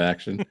is live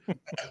action. All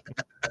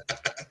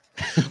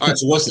right,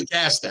 so what's the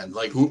cast then?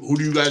 Like, who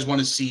do you guys want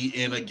to see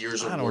in a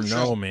Gears of War? I don't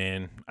know,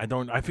 man. I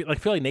feel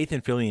like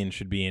Nathan Fillion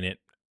should be in it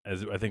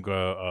as I think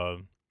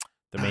the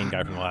main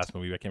guy from the last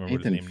movie. I can't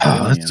remember what his name.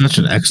 Oh, that's such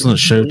an excellent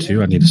show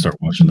too. I need to start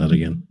watching that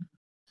again.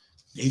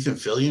 Nathan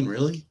Fillion,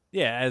 really?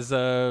 Yeah, as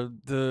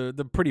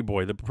the pretty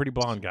boy, the pretty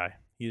blonde guy.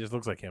 He just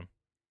looks like him.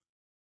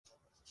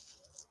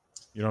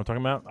 You know what I'm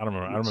talking about? I don't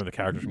remember the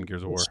characters from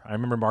Gears of War. I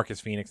remember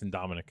Marcus Phoenix and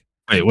Dominic.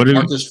 Wait, what did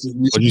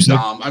you say?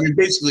 I mean,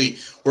 basically,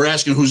 we're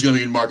asking who's going to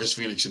be in Marcus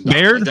Phoenix and Dom.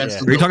 Baird?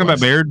 Like, Are you talking about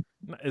Baird?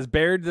 Is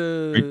Baird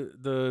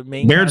the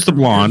main? Baird's the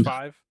blonde.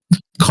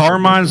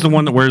 Carmine's the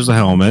one that wears the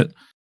helmet.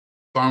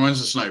 Carmine's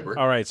the sniper.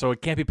 All right, so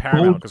it can't be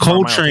Paramount because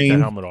Carmine will take the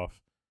helmet off.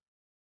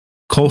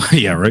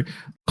 Yeah, right.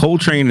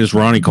 Coltrane is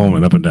Ronnie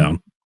Coleman up and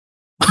down.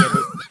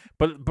 Yeah,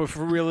 but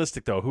for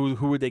realistic though,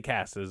 who would they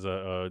cast as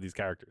these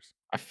characters?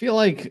 I feel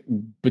like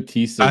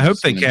Batista. I hope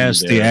they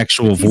cast the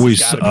actual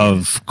voice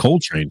of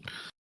Coltrane.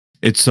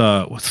 It's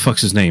what the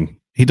fuck's his name?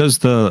 He does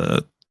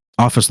the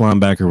office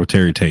linebacker with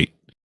Terry Tate.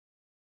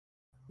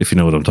 If you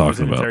know what I'm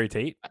talking about. Terry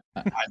Tate.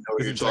 I know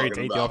what you're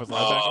talking about.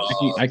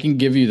 I can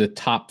give you the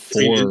top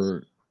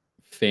 4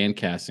 fan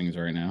castings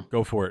right now.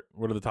 Go for it.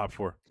 What are the top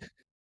 4?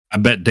 I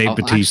bet Dave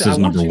Bautista's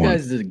number 1. I want you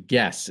guys to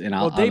guess, and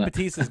Dave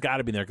Bautista's got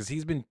to be there because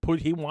he's been put.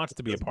 He wants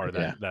to be a part of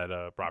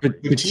that property.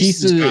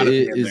 Batista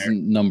is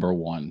number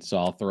 1, so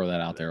I'll throw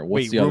that out there.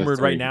 What's the rumored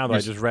other right now that I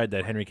just read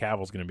that Henry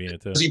Cavill's going to be in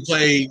it too.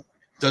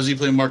 Does he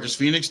play Marcus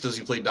Phoenix? Does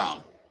he play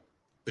Dom?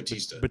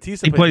 Batista.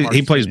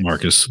 He plays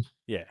Marcus.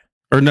 Yeah.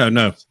 Or no.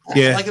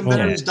 Yeah. I like him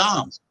better as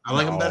Dom.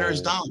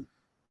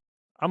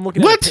 I'm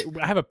looking at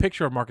I have a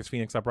picture of Marcus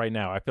Phoenix up right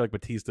now. I feel like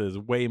Batista is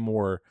way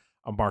more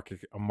a Marcus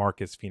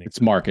Phoenix.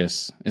 It's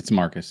Marcus.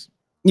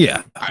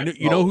 Yeah.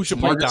 You know who should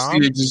play Dom?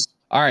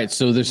 All right,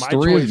 so there's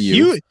 3 of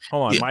you.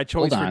 Hold on, my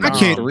choice for Dom. I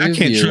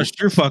can't trust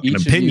your fucking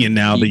opinion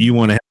now that you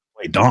want to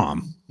play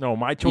Dom. No,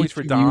 my choice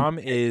for Dom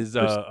is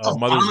Mother's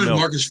Milk. And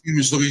Marcus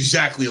Phoenix look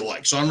exactly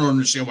alike, so I don't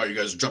understand why you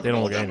guys are jumping. They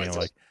don't look anything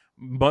alike.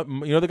 But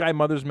you know the guy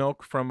Mother's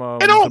Milk from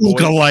they don't look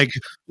alike.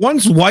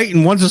 One's white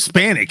and one's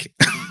Hispanic.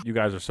 You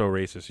guys are so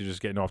racist. You're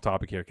just getting off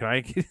topic here.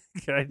 Can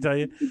I tell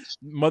you?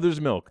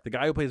 Mother's Milk, the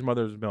guy who plays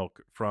Mother's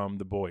Milk from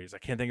The Boys. I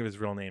can't think of his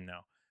real name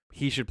now.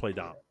 He should play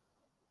Dom.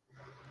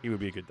 He would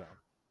be a good Dom.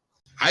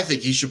 I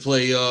think he should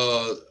play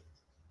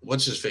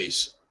what's his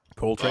face?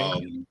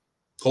 Coltrane.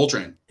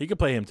 Coltrane. He could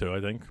play him too, I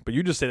think. But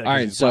you just say that. All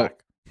right, so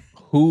black.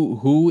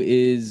 Who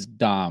is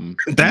Dom?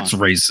 That's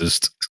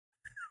racist.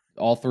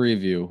 All 3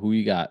 of you. Who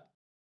you got?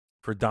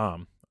 For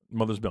Dom,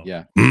 Mother's Milk.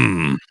 Yeah.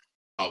 Oh,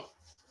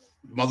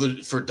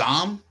 for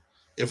Dom.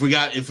 If we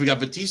got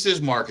Batista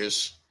as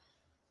Marcus,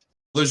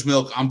 Mother's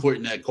Milk, I'm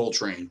putting that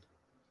Coltrane.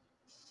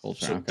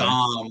 So okay.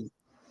 Dom.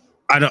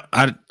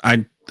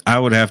 I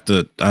would have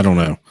to. I don't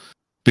know,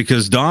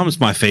 because Dom's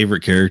my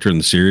favorite character in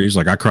the series.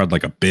 Like I cried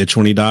like a bitch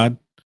when he died.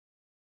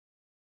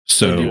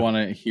 So do you want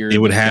to hear? It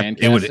would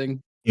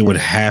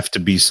have to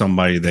be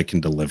somebody that can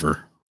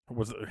deliver.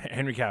 Was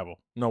Henry Cavill?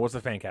 No, what's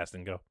the fan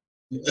casting? Go.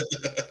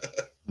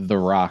 The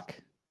Rock.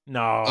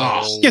 No.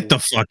 Oh, Get the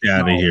fuck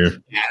out of here. Out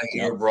of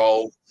here,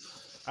 bro.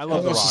 I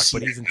love The wants to Rock, see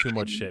but he's in that too guy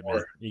much shit, man.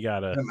 anymore. You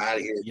gotta. I'm out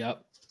of here.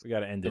 Yep. We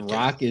gotta end The it.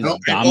 Rock is I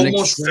Dominic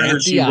almost rather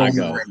see Roman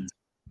Santiago.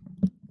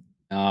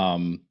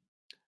 Reigns.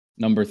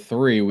 Number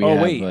 3, we have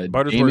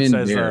Buttersworth Damon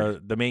says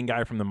Baird. the main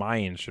guy from the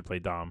Mayans should play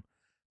Dom.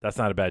 That's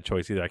not a bad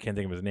choice either. I can't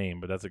think of his name,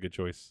 but that's a good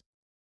choice.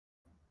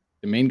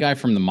 The main guy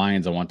from the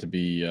Mayans, I want to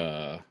be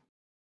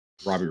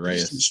Robbie He's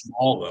Reyes. too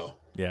small though.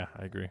 Yeah,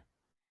 I agree.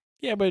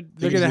 Yeah, but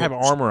they're gonna have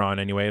armor on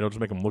anyway. It'll just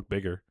make them look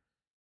bigger.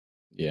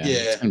 Yeah,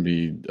 it's gonna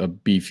be a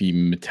beefy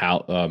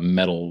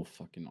metal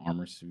fucking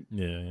armor suit.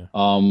 Yeah.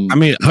 I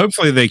mean,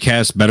 hopefully they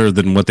cast better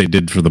than what they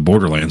did for the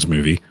Borderlands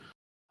movie.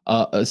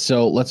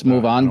 So let's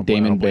move on. I'll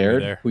blame Damon you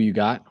Baird. there. Who you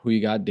got?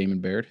 Damon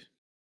Baird.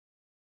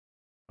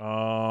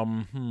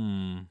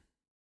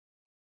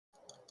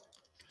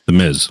 The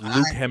Miz.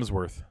 Luke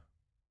Hemsworth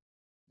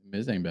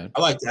Miz ain't bad.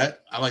 I like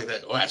that.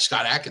 Oh, that's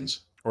Scott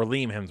Atkins. or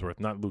Liam Hemsworth,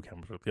 not Luke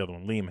Hemsworth. The other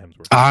one, Liam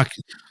Hemsworth.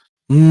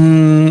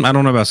 I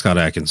don't know about Scott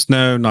Atkins.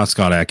 No, not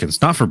Scott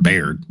Atkins. Not for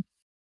Baird.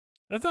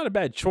 That's not a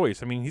bad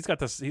choice. I mean, he's got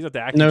the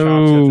acting No.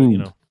 chops. He's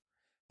got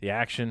the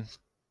action.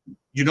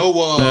 You know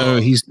what? No,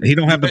 he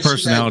don't have the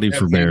personality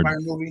for Baird.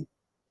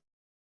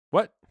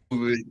 What?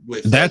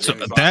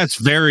 That's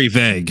very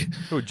vague.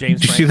 Who?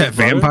 James? Did you see that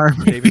Franco's brother?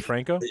 vampire? David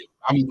Franco.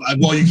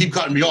 Well, you keep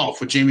cutting me off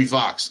with Jamie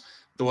Foxx.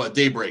 The what?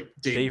 Daybreak.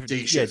 Day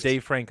Yeah, shift.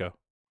 Dave Franco.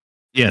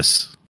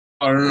 Yes.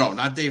 Oh, no,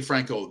 not Dave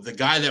Franco. The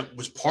guy that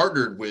was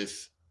partnered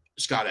with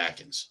Scott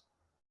Atkins.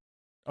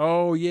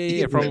 Oh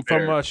yeah, can from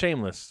play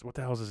Shameless. What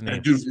the hell's his The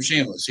name? dude from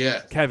Shameless,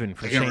 yeah. Kevin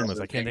from I can't Shameless.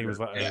 remember I can't think of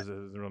his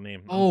his real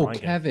name. I'm Oh,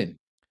 blanking. Kevin.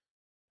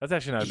 That's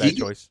actually not a He bad can-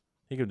 choice.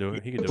 He could do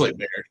it. He could do Play it.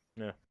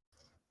 Baird.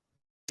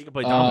 He could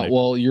play Dominic.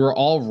 Well, you're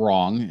all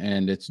wrong,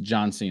 and it's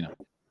John Cena.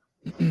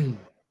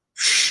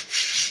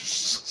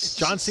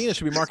 John Cena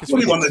should be Marcus.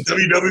 What are you on the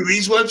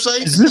WWE's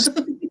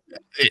website?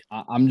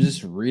 I'm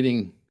just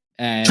reading.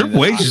 And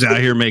Triple H is out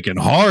here making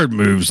hard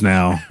moves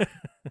now.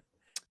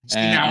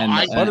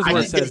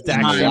 Buttersworth says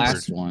Dak the Shepard.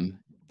 last one.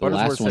 The Buttersworth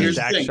last one says is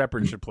Dak thing.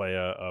 Shepard should play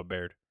a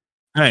Baird.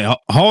 Hey,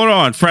 hold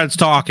on. Fred's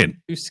talking.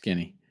 too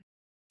skinny.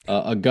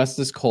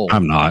 Augustus Cole.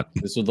 I'm not.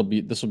 This will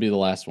be the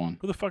last one.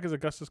 Who the fuck is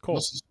Augustus Cole?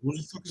 What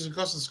the fuck is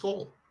Augustus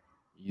Cole?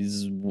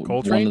 He's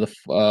Coltrane? one of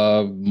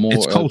the more.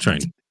 It's Coltrane.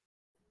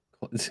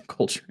 It's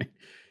Coltrane.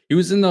 He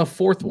was in the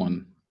 4th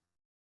one.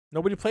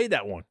 Nobody played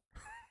that one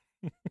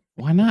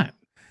Why not?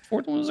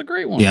 4th one was a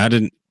great one. Yeah,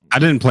 I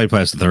didn't play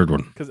past the 3rd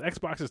one. because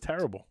Xbox is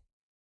terrible.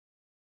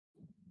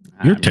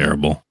 You're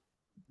terrible.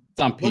 It's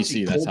on What's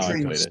he, PC. That's how I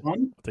Coltrane's played it.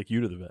 son? I'll take you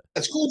to the vet.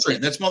 That's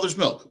Coltrane. That's Mother's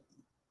Milk.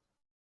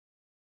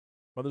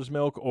 Mother's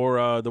Milk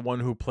or the one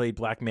who played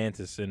Black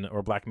Mantis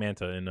or Black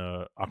Manta in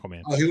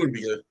Aquaman. Oh, he would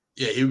be good.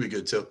 Yeah, he would be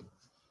good too.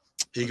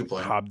 He could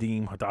play.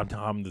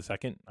 Habdim the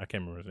second. I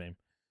can't remember his name.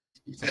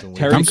 Something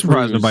Terry weird. I'm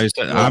surprised Crews nobody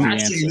said. was I'm the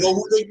Actually, you answer. know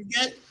who they could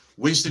get?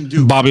 Winston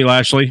Duke. Bobby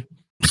Lashley.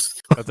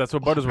 That's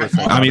what Buttersworth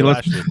said. I mean,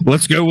 Lashley.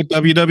 let's go with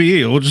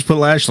WWE. We'll just put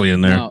Lashley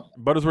in there. No,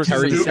 Buttersworth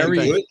Terry- said the same Terry-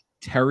 thing.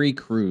 Terry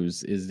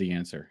Crews is the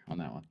answer on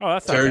that one. Oh,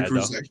 that's not Terry bad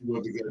Crews though. actually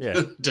would be good.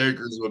 Yeah. Terry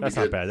Crews would That's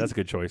be not good. bad. That's a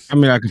good choice. I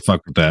mean, I can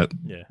fuck with that.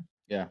 Yeah.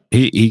 Yeah.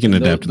 He can Tho-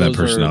 adapt to that those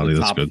are personality. the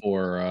That's top good.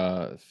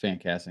 4 fan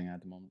casting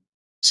at the moment.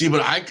 See,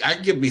 but I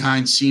can get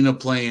behind Cena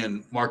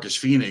playing Marcus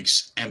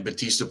Phoenix and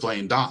Batista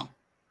playing Dom.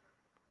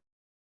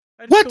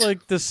 I just What? feel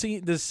like the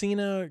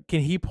Cena, can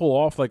he pull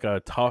off like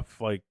a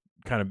tough, like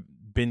kind of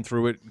been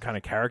through it kind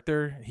of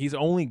character? He's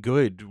only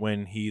good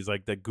when he's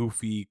like the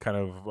goofy kind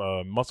of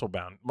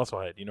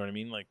musclehead. You know what I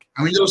mean? Like,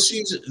 I mean, those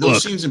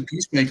scenes in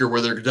Peacemaker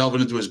where they're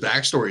delving into his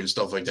backstory and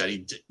stuff like that.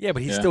 yeah,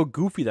 but he's still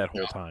goofy that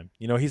whole time.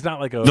 You know, he's not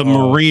like a The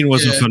Marine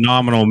was a Yeah.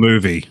 phenomenal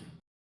movie.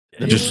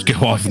 Yeah, Just he's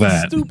go off fucking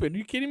that. Stupid. Are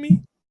you kidding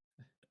me?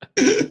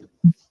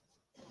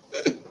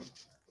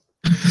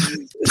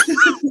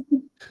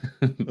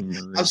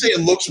 I'm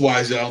saying looks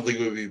wise, I don't think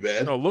it would be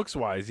bad. No, looks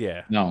wise,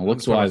 yeah. No,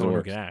 looks As far as wise someone who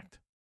works. can act.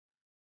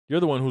 You're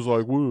the one who's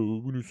like,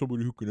 "Whoa, we need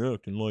somebody who can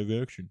act in live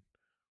action.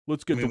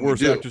 Let's get I mean, the we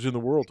worst do. actors in the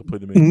world to play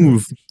the main Ooh.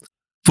 characters."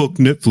 Fuck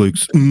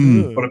Netflix.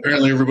 Mm. But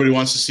apparently, everybody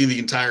wants to see the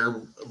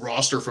entire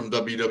roster from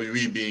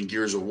WWE being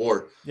Gears of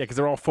War. Yeah, because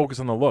they're all focused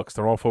on the looks.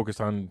 They're all focused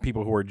on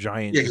people who are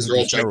giant. Yeah, because who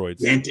they're do all steroids.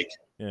 gigantic.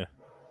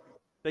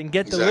 They can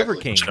get the Exactly. Liver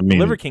King. I The mean-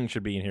 Liver King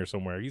should be in here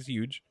somewhere. He's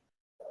huge.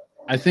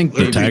 I think The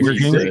David Tiger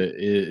Batista King?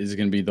 is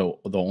going to be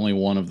the only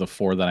one of the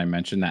 4 that I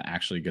mentioned that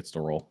actually gets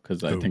the role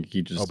because I Who? think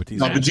he just. Oh,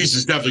 Batista. No,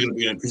 Batista's definitely going to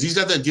be in because he's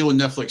got that deal with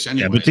Netflix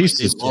anyway.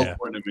 Batista's- They love yeah.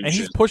 putting him in And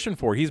he's shit. pushing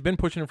for. He's been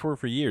pushing for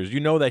years. You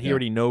know that he Yeah.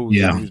 already knows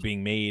Yeah. who's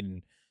being made,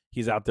 and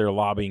he's out there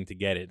lobbying to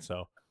get it.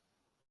 So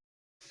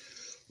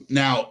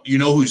Now, you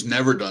know who's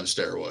never done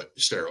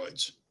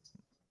steroids?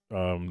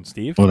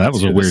 Steve. Well, that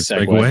was a Hear the weird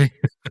segue. segue.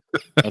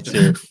 Let's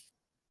hear.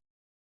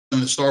 In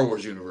the Star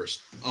Wars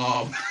universe.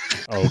 Oh,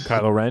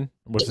 Kylo Ren.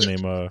 What's the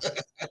name?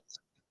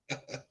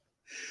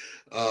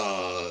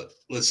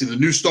 Let's see. The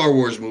new Star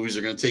Wars movies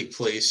are going to take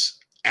place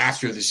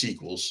after the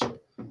sequels,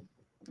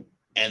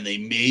 and they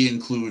may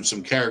include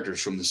some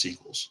characters from the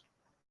sequels.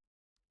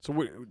 So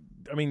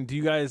I mean, do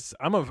you guys?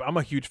 I'm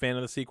a huge fan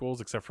of the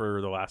sequels, except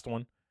for the last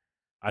one.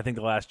 I think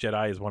The Last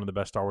Jedi is one of the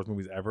best Star Wars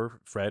movies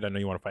ever. Fred, I know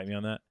you want to fight me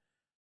on that.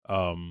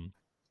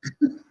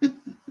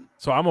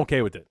 So I'm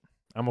okay with it.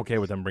 I'm okay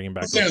with them bringing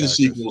back the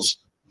sequels.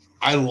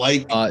 I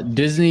like.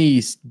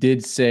 Disney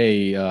did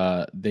say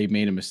they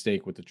made a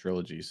mistake with the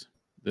trilogies.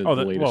 The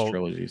latest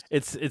trilogies.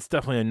 It's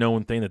definitely a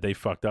known thing that they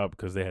fucked up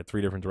because they had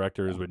 3 different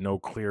directors with no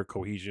clear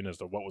cohesion as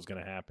to what was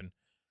going to happen.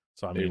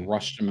 So I mean, they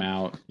rushed them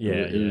out.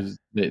 Yeah,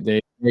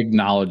 they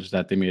acknowledged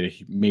that they made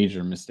a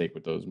major mistake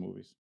with those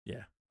movies.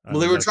 Yeah. Well,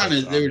 they were trying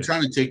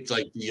to take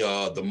like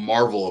the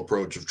Marvel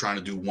approach of trying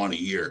to do one a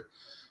year,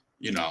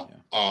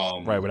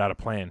 right, without a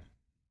plan.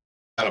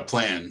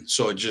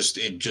 So it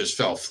just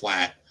fell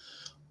flat.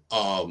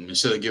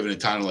 Instead of giving it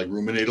time to like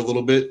ruminate a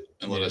little bit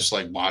and let us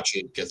like watch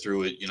it, get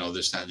through it,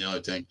 this, that, and the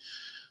other thing.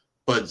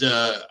 But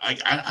I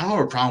don't have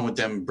a problem with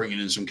them bringing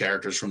in some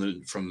characters from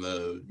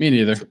the. Me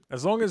neither.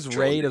 As long as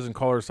Rey doesn't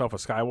call herself a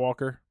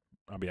Skywalker,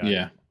 I'll be all right.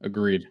 Yeah,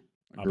 agreed.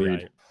 I'll be all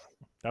right.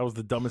 That was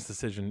the dumbest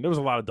decision. There was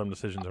a lot of dumb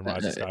decisions in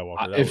Rise of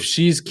Skywalker. If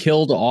she's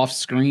killed off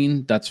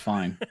screen, that's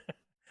fine.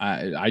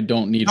 I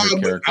don't need her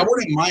character. I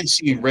wouldn't mind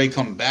seeing Rey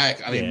come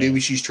back. I mean, maybe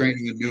she's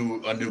training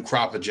a new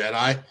crop of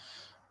Jedi.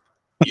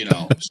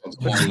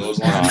 Something along those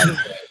lines.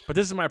 But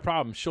this is my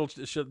problem.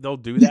 They'll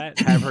do that,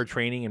 have her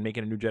training and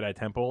making a new Jedi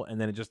temple, and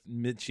then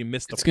she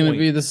missed the point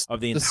be of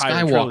the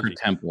entire Skywalker trilogy.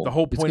 temple. The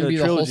whole point of the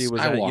trilogy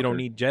was that you don't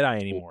need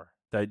Jedi anymore.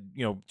 That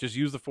just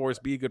use the Force,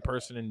 be a good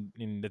person,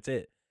 and that's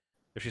it.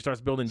 If she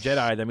starts building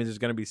Jedi, that means there's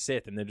going to be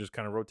Sith, and they're just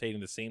kind of rotating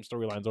the same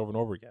storylines over and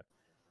over again.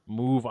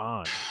 Move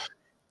on.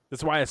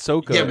 That's why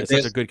Ahsoka is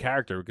such a good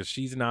character, because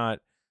she's not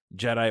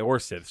Jedi or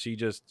Sith. She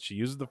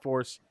uses the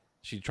Force,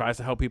 she tries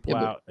to help people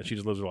out, and she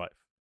just lives her life.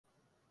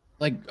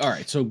 Like, all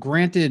right, so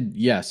granted,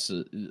 yes,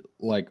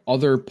 like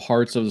other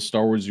parts of the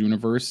Star Wars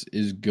universe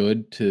is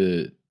good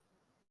to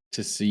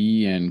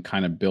see and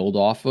kind of build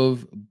off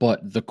of,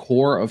 but the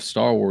core of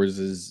Star Wars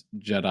is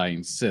Jedi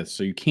and Sith,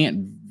 so you can't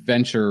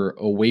venture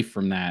away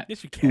from that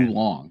too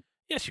long.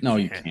 Yes, you can.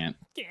 You can't.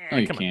 No,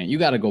 you can't. You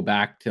got to go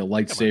back to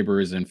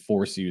lightsabers and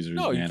Force users.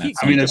 No, man. It's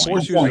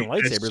Force users and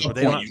lightsabers, but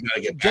they don't.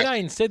 Jedi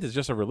and Sith is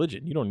just a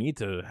religion. You don't need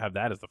to have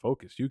that as the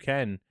focus. You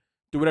can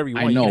do whatever you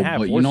want. I know, you can have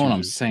but Force you know what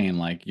users. I'm saying?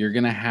 Like, you're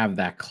gonna have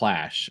that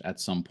clash at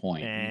some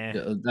point.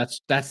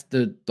 That's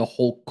the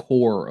whole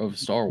core of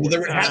Star Wars.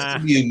 Well, there has to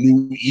be a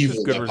new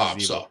evil that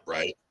pops up,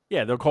 right?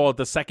 Yeah, they'll call it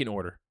the Second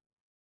Order.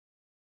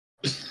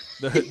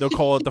 They'll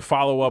call it the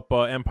follow-up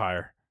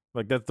Empire.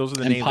 Like that. Those are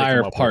the names.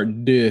 Empire Part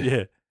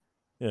 2.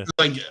 Yeah.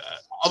 Like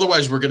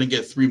otherwise, we're gonna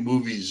get 3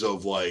 movies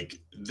of like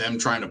them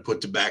trying to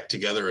put back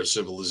together a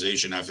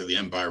civilization after the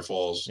Empire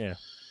falls. Yeah.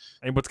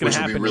 And what's going to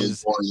happen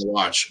is boring to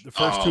watch. The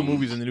first 2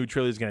 movies in the new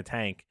trilogy is going to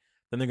tank.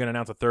 Then they're going to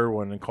announce a third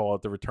one and call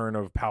it The Return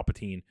of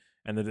Palpatine.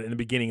 And then in the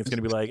beginning, it's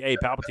going to be like, "Hey,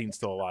 Palpatine's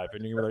still alive,"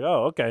 and you're like,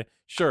 "Oh, okay,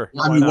 sure."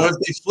 I mean, what if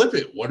they flip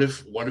it? What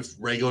if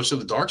Rey goes to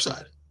the dark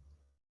side?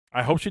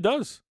 I hope she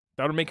does.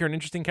 That would make her an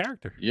interesting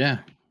character. Yeah.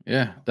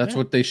 That's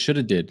what they should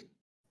have did.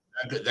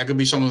 That could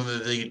be something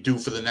that they do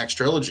for the next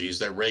trilogy. Is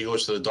that Rey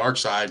goes to the dark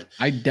side?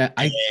 I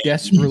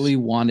desperately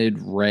wanted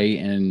Rey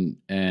and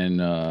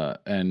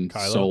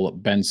Kylo?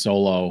 Ben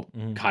Solo,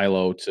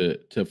 Kylo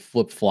to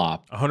flip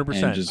flop.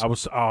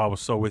 100%. I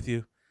was so with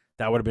you.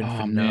 That would have been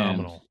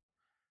phenomenal. Man.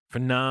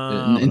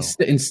 Phenomenal.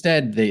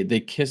 Instead, they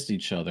kissed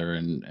each other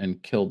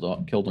and killed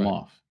them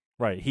off.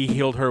 Right. He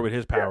healed her with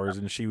his powers,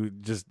 and she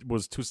just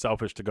was too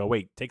selfish to go,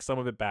 "Wait, take some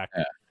of it back.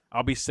 Yeah.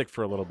 I'll be sick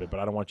for a little bit,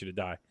 but I don't want you to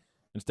die."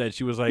 Instead,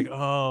 she was like,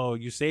 "Oh,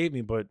 you saved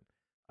me, but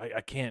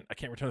I can't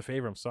return the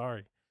favor. I'm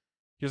sorry.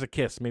 Here's a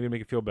kiss. Maybe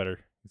make it feel better."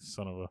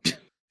 Son of a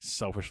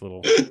selfish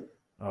little.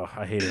 Oh,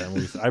 I hated that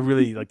movie. I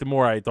really like. The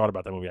more I thought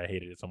about that movie, I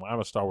hated it so much.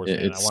 I'm a Star Wars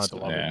fan. I wanted to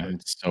love it. But...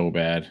 It's so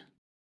bad.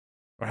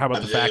 Or how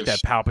about the fact that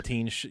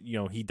Palpatine,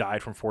 he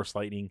died from Force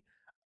lightning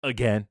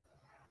again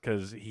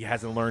because he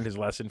hasn't learned his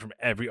lesson from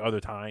every other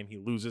time he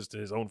loses to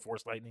his own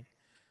Force lightning.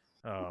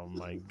 Oh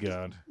my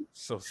God,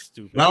 so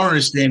stupid. What I don't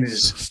understand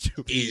is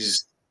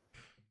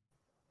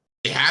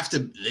they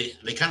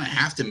kind of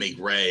have to make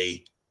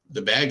Rey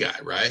the bad guy,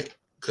 right?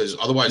 Because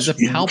otherwise, it's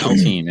a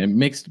Palpatine. It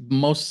makes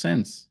most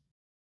sense.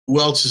 Who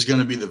else is going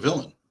to be the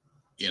villain?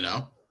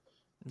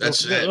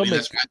 That's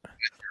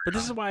But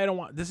this is why I don't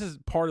want. This is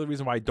part of the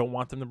reason why I don't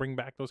want them to bring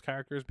back those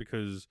characters,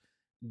 because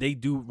they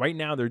do right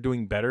now. They're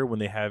doing better when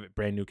they have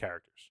brand new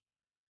characters.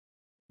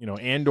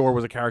 Andor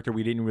was a character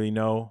we didn't really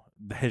know.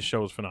 His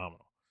show was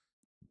phenomenal.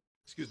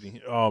 Excuse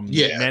me.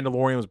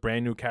 Mandalorian was a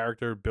brand new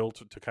character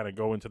built to kind of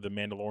go into the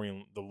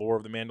lore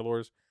of the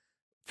Mandalores.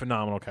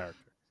 Phenomenal character.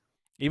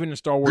 Even in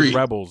Star Wars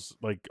Rebels,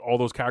 like all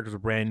those characters are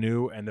brand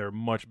new and they're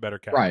much better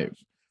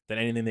characters than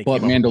anything they.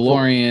 But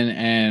Mandalorian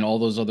and all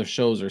those other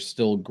shows are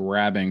still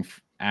grabbing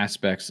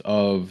aspects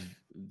of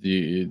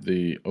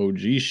the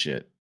OG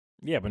shit.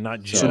 Yeah, but not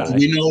Jedi. So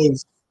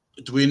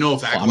do we know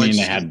if they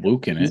had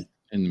Luke in it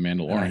in the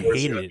Mandalorian. I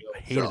hated it. I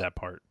hated that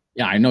part.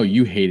 Yeah, I know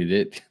you hated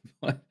it.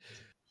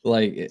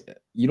 Like,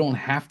 you don't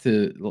have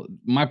to.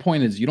 My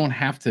point is, you don't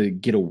have to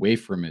get away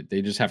from it.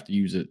 They just have to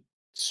use it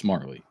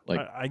smartly.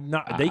 Like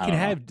they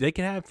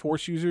can have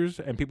Force users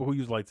and people who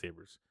use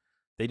lightsabers.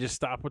 They just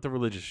stop with the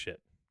religious shit.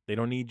 They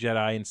don't need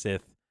Jedi and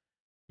Sith.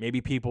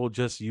 Maybe people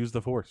just use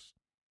the Force.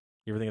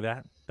 You ever think of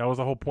that? That was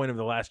the whole point of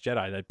The Last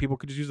Jedi, that people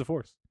could just use the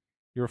Force.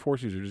 You're a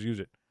Force user, just use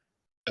it.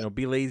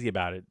 Be lazy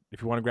about it.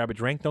 If you want to grab a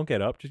drink, don't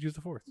get up, just use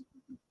the Force.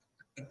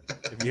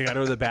 If you got to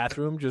go to the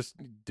bathroom, just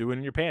do it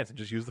in your pants and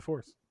just use the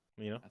Force.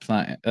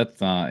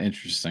 That's not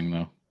interesting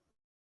though.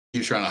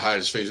 He's trying to hide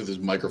his face with his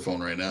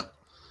microphone right now.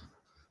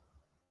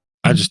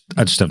 I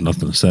just have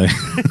nothing to say.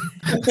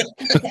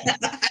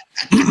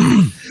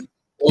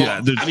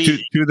 Well,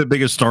 there's two of the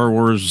biggest Star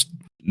Wars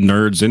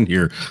nerds in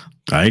here.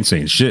 I ain't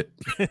saying shit.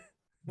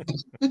 I'm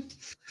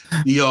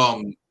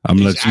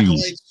let you.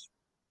 Is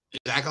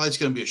Acolytes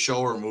going to be a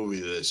show or a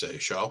movie? Did they say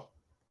show?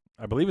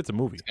 I believe it's a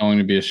movie. It's going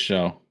to be a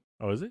show.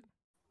 Oh, is it?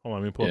 Hold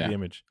on, let me pull up the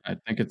image. I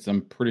think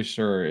I'm pretty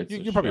sure it's.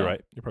 You're probably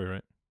right. You're probably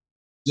right.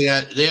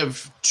 Yeah, they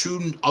have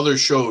 2 other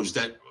shows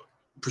that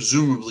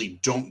presumably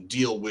don't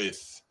deal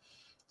with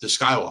the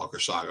Skywalker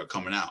saga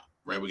coming out.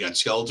 Right? We got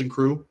Skeleton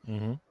Crew,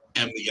 and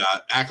we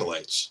got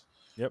Acolytes.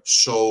 Yep.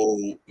 So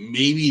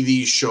maybe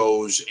these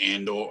shows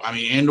Andor and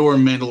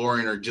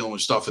Mandalorian are dealing with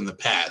stuff in the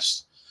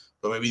past,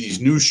 but maybe these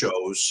new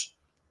shows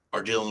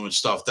are dealing with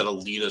stuff that'll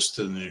lead us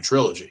to the new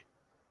trilogy.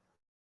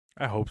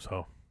 I hope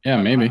so. Yeah,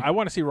 maybe. I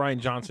want to see Rian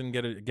Johnson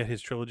get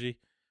his trilogy,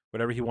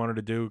 whatever he wanted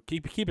to do.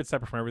 Keep it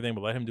separate from everything,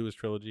 but let him do his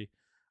trilogy.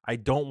 I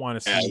don't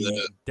want to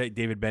see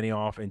David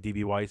Benioff and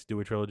D.B. Weiss do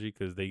a trilogy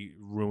because they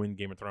ruined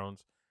Game of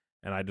Thrones,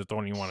 and I just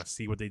don't even want to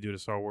see what they do to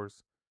Star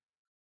Wars.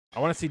 I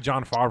want to see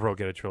Jon Favreau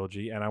get a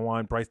trilogy, and I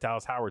want Bryce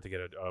Dallas Howard to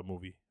get a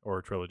movie or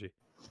a trilogy.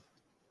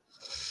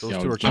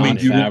 Those two are Jon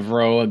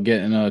Favreau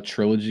getting a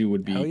trilogy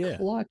would be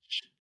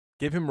clutch.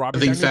 Give him Robert. I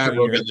think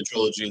Favreau getting the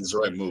trilogy is the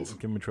right move.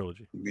 Give him a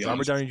trilogy.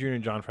 Robert Downey Jr.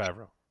 and Jon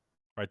Favreau,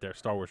 right there.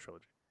 Star Wars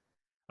trilogy.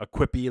 A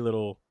quippy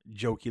little,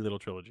 jokey little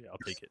trilogy. I'll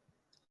take it.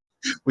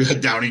 We had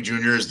Downey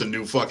Jr. as the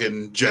new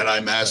fucking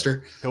Jedi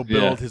Master. He'll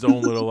build his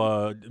own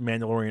little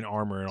Mandalorian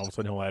armor, and all of a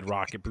sudden he'll add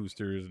rocket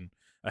boosters and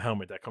a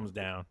helmet that comes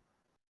down.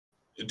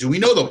 Do we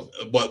know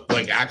what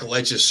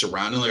Acolytes is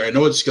surrounding? Like, I know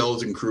what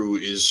Skeleton Crew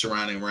is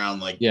surrounding around.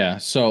 Like, yeah.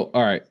 So,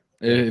 all right,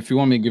 if you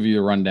want me to give you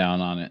a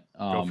rundown on it,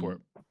 go for it.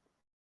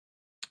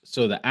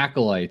 So the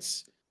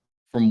Acolytes,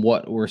 from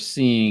what we're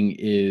seeing,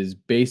 is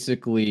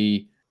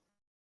basically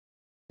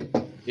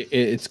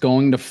it's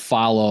going to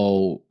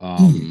follow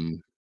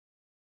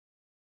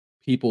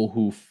people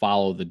who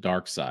follow the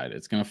dark side.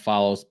 It's going to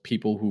follow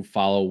people who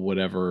follow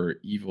whatever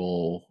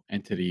evil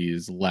entity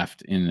is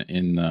left in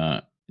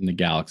the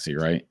galaxy,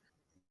 right?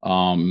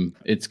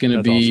 It's going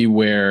to be awesome.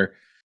 Where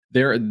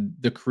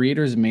the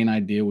creator's main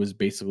idea was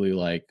basically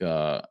like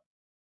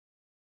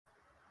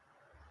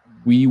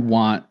we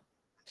want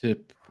to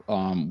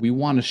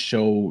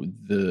show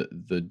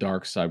the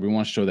dark side. We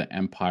want to show the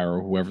Empire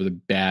or whoever the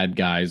bad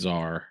guys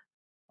are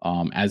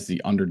as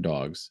the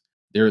underdogs.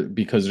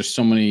 Because there's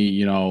so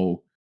many,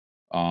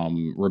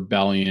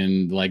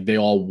 rebellion, like they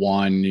all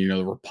won,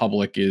 the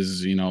Republic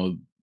is,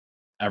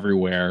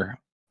 everywhere.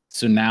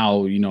 So now,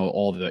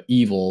 all the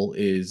evil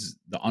is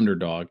the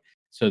underdog.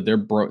 So they're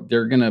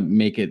going to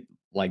make it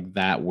like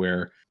that,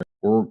 where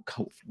we're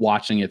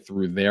watching it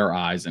through their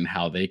eyes and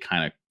how they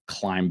kind of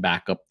climb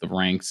back up the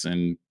ranks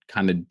and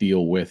kind of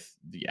deal with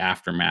the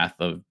aftermath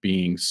of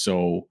being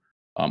so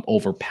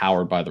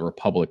overpowered by the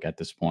Republic at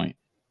this point.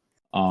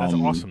 That's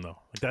awesome, though.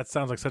 Like, that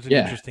sounds like such an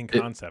interesting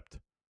concept.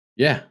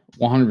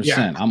 100%.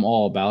 Yeah. I'm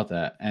all about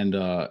that.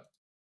 And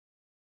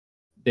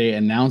they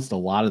announced a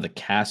lot of the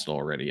cast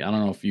already. I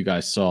don't know if you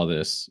guys saw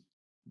this,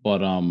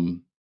 but a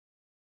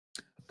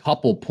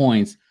couple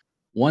points.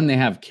 One, they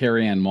have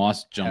Carrie-Anne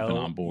Moss jumping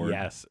on board.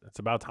 Yes, it's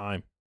about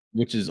time.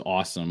 Which is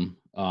awesome.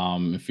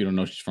 If you don't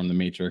know, she's from The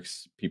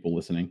Matrix. People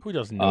listening, who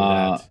doesn't know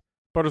that?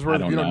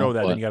 Buttersworth, if you don't know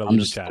that, then you got to leave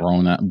the chat. I'm just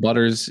throwing that.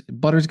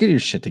 Butters, get your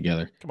shit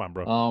together. Come on,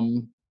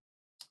 bro.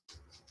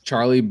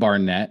 Charlie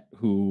Barnett,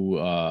 who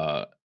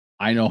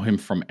I know him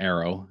from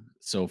Arrow.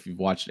 So if you've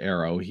watched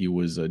Arrow, he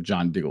was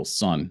John Diggle's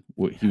son.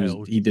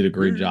 He did a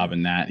great job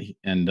in that,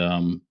 and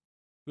he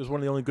was one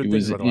of the only good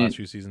things about the last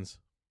few seasons.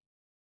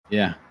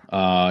 Yeah,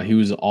 he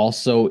was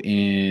also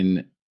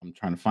in. I'm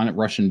trying to find it.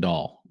 Russian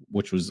Doll,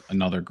 which was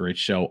another great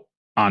show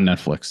on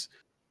Netflix.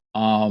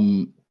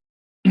 Then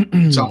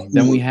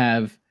we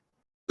have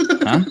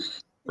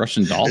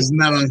Russian Doll. Isn't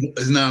that on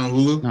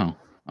Hulu? No,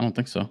 I don't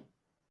think so.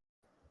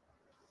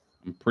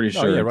 I'm pretty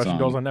sure. Yeah, Russian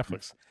Doll's on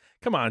Netflix.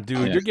 Come on,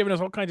 dude. You're giving us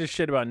all kinds of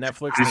shit about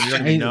Netflix and you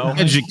don't even know.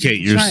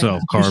 Educate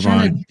yourself, Carbine.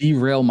 Trying to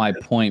derail my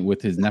point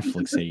with his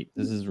Netflix hate.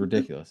 This is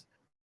ridiculous.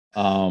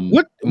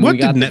 What did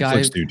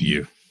Netflix do to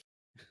you?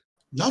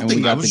 Nothing. And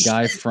we got the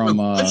guy from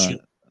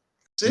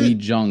Lee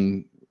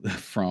Jung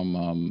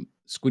from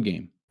Squid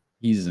Game.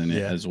 He's in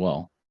it as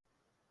well.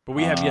 But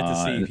we have yet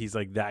to see if he's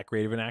like that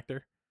great of an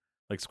actor.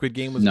 Like Squid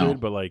Game was good,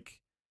 but like,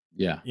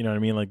 you know what I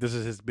mean? Like, this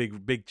is his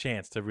big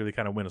chance to really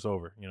kind of win us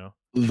over,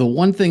 The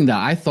one thing that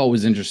I thought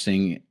was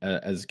interesting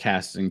as a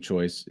casting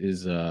choice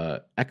is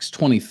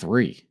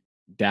X-23,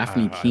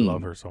 Daphne Keane. I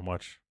love her so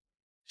much.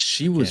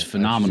 She was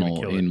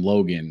phenomenal in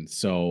Logan.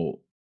 So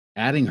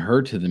adding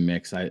her to the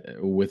mix,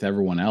 with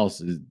everyone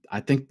else,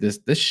 I think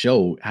this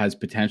show has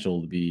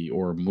potential to be,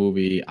 or a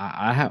movie.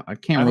 I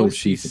can't really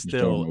see she's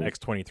still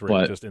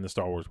X-23, just in the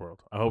Star Wars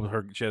world. I hope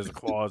she has the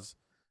claws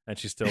and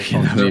she's still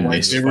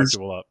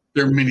lightsabers up.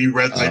 They're mini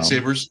red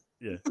lightsabers.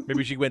 Yeah,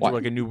 maybe she went to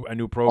like a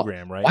new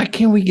program, right? Why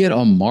can't we get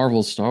a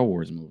Marvel Star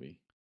Wars movie?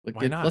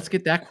 Let's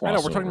get that crossover. I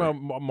know we're talking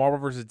about Marvel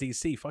versus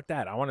DC. Fuck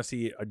that. I want to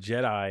see a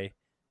Jedi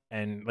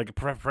and like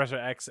Professor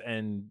X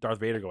and Darth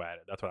Vader go at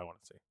it. That's what I want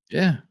to see.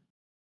 Yeah.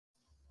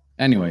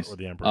 Anyways,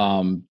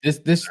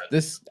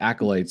 this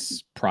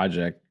Acolytes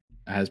project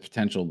has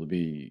potential to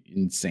be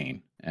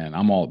insane, and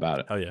I'm all about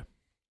it. Hell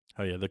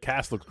yeah! The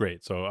cast looks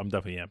great, so I'm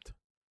definitely amped.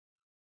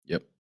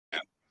 Yep.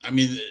 I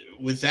mean,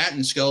 with that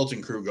and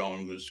Skeleton Crew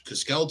going,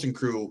 because Skeleton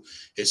Crew,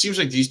 it seems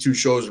like these two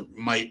shows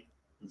might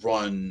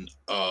run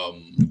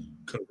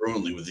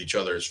congruently with each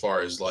other, as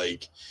far as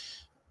like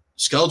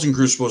Skeleton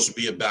Crew is supposed to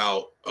be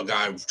about a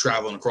guy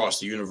traveling across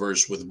the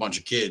universe with a bunch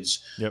of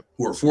kids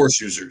who are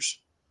Force users.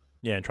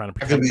 Yeah, and trying to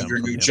protect them. That could be your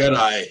new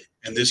Jedi,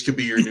 and this could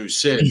be your new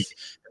Sith.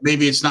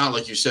 Maybe it's not,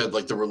 like you said,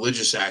 like the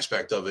religious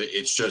aspect of it.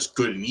 It's just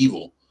good and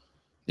evil.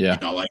 Yeah.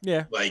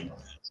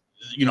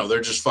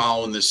 They're just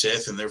following the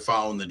Sith and they're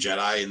following the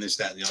Jedi and this,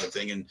 that, and the other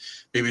thing. And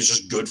maybe it's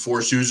just good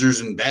Force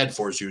users and bad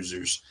Force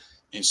users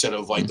instead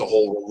of like the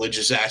whole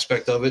religious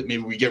aspect of it.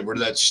 Maybe we get rid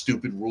of that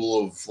stupid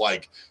rule of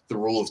like the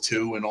rule of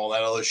two and all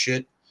that other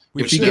shit.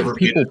 If you give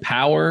people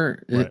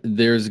power,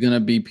 there's going to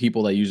be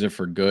people that use it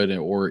for good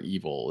or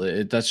evil.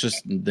 That's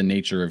just the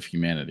nature of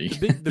humanity.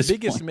 The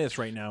biggest miss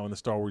right now in the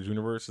Star Wars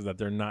universe is that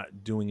they're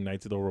not doing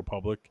Knights of the Old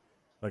Republic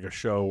like a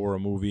show or a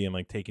movie and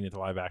like taking it to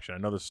live action.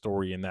 Another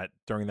story in that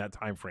during that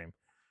time frame.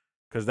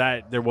 Because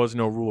there was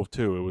no rule of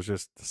two. It was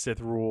just the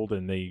Sith ruled,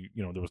 and there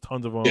was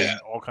tons of them,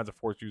 all kinds of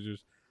Force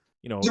users.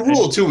 The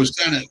rule of two was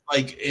kind of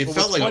like it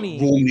felt like a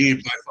rule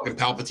made by fucking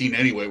Palpatine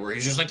anyway, where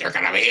he's just like, they're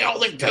gonna be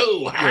holding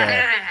two.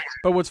 Yeah.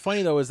 But what's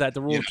funny though is that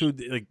the rule of two,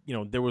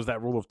 there was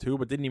that rule of two,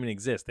 but didn't even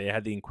exist. They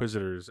had the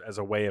Inquisitors as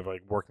a way of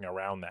like working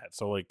around that.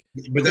 So like,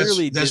 but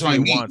clearly that's Disney what I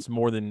mean. wants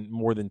more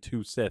than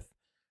two Sith,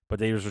 but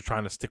they just are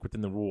trying to stick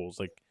within the rules.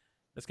 Like,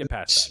 let's get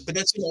past that. But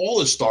that's in all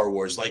of Star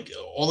Wars. Like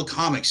all the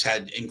comics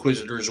had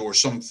Inquisitors or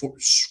some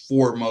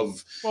form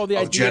of. Well, the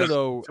idea Jedi,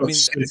 though, I mean,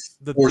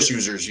 the Force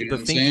users. You know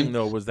the thinking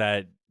though was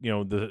that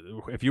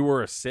if you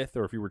were a Sith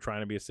or if you were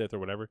trying to be a Sith or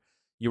whatever,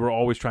 you were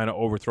always trying to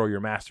overthrow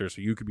your master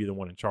so you could be the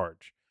one in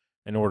charge.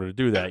 In order to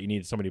do that, you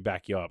needed somebody to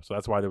back you up. So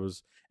that's why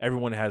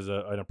everyone has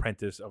an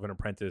apprentice of an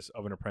apprentice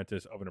of an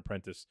apprentice of an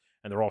apprentice,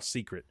 and they're all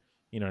secret.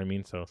 You know what I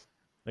mean? So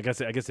I guess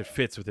it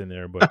fits within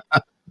there, but.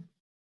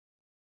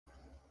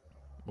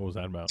 What was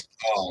that about?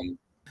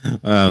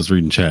 I was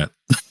reading chat.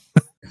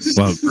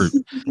 I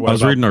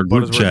was reading our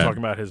group chat. Talking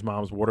about his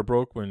mom's water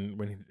broke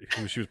when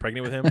she was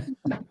pregnant with him.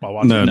 While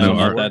watching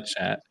that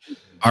chat.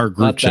 Our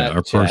group chat,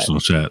 our personal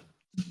chat.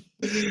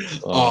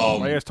 Why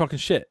are you guys talking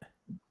shit?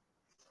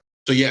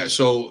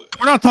 So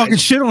we're not talking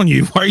shit on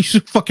you. Why are you so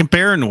fucking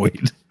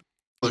paranoid?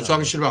 They're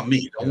talking shit about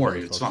me. Don't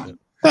worry, it's fine.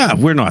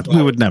 We're not.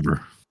 We would never.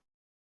 I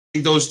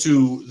think those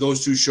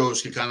two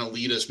shows can kind of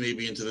lead us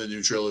maybe into the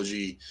new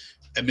trilogy.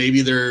 And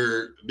maybe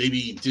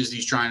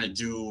Disney's trying to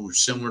do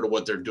similar to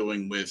what they're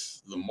doing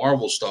with the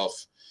Marvel stuff,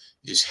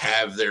 is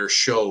have their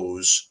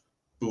shows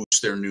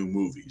boost their new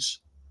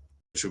movies,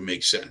 which would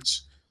make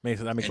sense.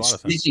 That makes a lot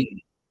of sense.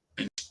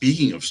 And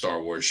speaking of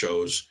Star Wars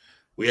shows,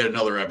 we had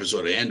another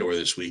episode of Andor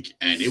this week,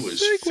 and it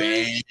was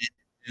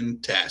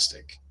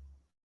fantastic.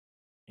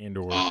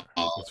 Andor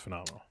was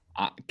phenomenal.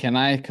 Can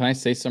I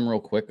say something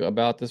real quick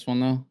about this one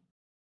though?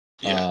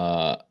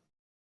 Yeah.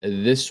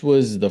 This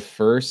was the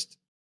first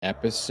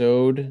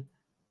episode.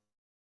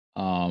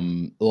 How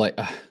do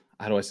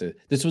I say it?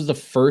 This was the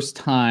first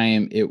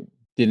time it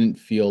didn't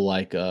feel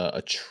like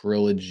a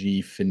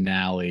trilogy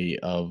finale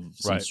of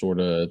some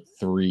sort of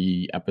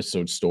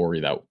 3-episode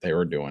story that they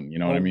were doing. You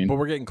know what I mean? But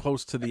we're getting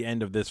close to the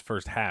end of this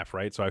first half,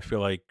 right? So I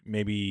feel like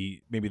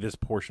maybe this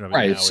portion of it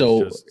right. Now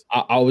so is just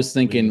I was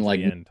thinking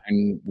like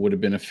would have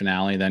been a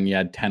finale. Then you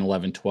had 10,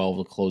 11, 12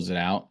 to close it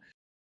out.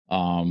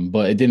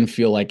 But it didn't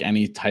feel like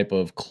any type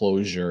of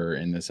closure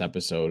in this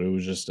episode. It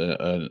was just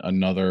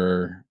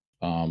another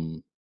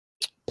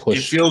push.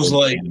 It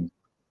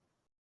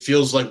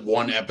feels like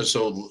one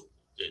episode.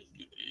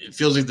 It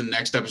feels like the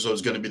next episode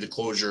is going to be the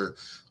closure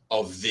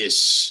of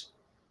this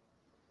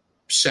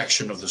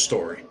section of the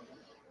story,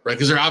 right?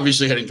 Because they're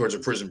obviously heading towards a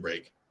prison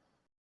break.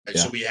 Right?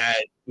 Yeah. So we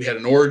had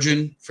an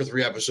origin for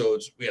 3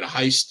 episodes, we had a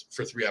heist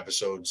for 3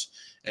 episodes,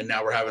 and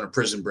now we're having a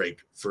prison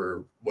break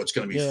for what's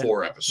going to be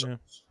 4 episodes. Yeah.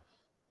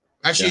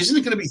 Actually, isn't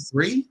it going to be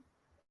 3?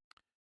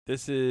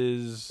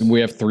 We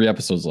have 3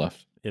 episodes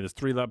left. Yeah, there's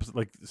 3 episodes.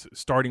 Like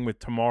starting with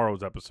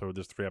tomorrow's episode,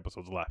 there's 3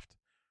 episodes left.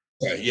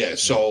 Yeah.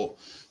 So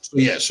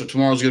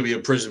tomorrow's going to be a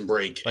prison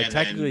break. Like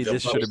technically,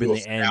 this should have been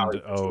the end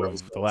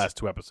of the last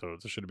 2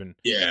 episodes. This should have been,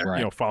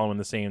 following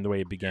the way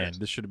it began. Yeah.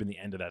 This should have been the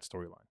end of that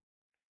storyline.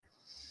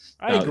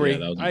 I agree.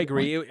 Yeah, I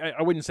agree.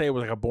 I wouldn't say it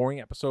was like a boring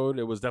episode.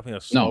 It was definitely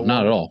a slow. No,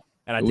 not at all.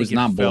 And I think it was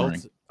not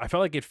boring. I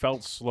felt like it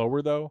felt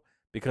slower though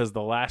because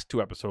the last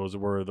 2 episodes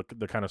were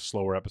the kind of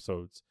slower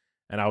episodes,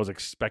 and I was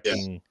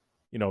expecting,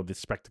 the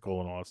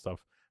spectacle and all that stuff.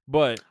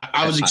 But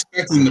I was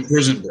expecting the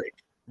prison break.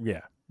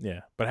 Yeah.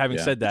 But having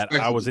said that,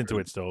 I was into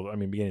it still. I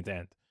mean, beginning to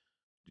end.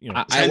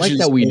 I like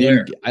that we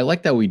didn't. I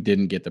like that we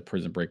didn't get the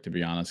prison break, to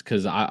be honest,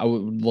 because I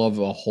would love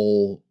a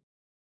whole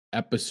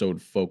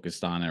episode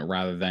focused on it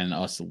rather than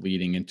us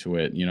leading into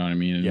it. You know what I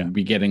mean? And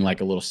be getting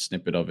like a little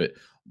snippet of it.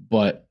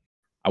 But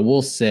I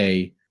will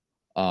say,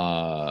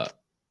 I'm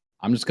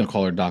just gonna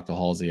call her Dr.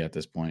 Halsey at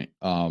this point.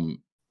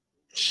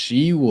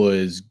 She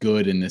was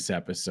good in this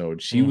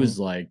episode. She was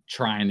like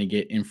trying to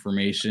get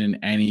information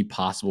any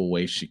possible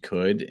way she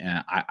could,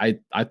 and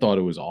I thought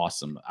it was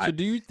awesome. So,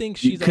 do you think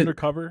she's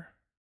undercover?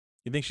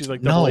 You think she's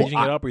like double aging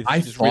it up, or you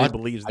think she just really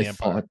believes the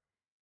Empire?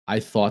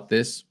 I thought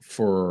this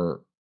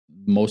for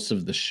most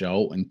of the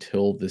show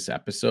until this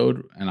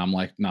episode, and I'm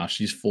like, no,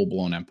 she's full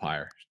blown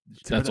Empire.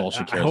 That's all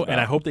she cares about.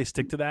 And I hope they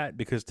stick to that,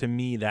 because to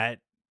me that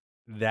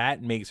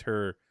makes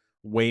her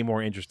way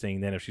more interesting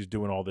than if she's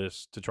doing all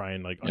this to try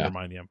and like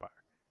undermine the Empire.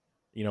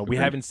 We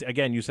haven't,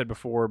 again, you said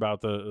before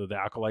about the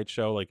Acolyte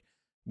show, like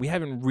we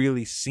haven't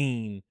really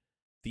seen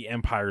the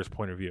Empire's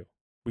point of view.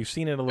 We've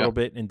seen it a little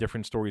bit in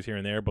different stories here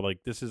and there, but like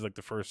this is like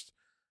the first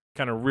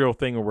kind of real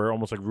thing where we're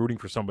almost like rooting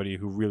for somebody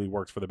who really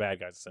works for the bad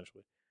guys,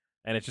 essentially.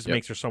 And it just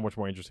makes her so much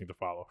more interesting to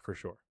follow, for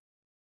sure.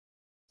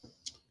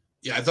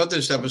 Yeah, I thought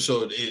this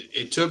episode,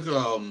 it took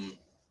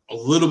a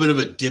little bit of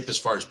a dip as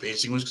far as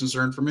pacing was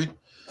concerned for me,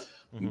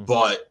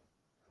 but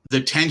the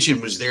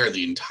tension was there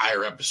the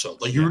entire episode.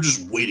 Like you were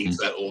just waiting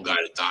for that old guy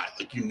to die.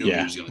 Like you knew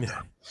he was going to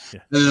die. Yeah.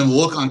 And then the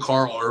look on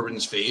Carl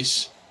Urban's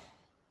face,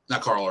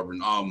 not Carl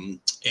Urban,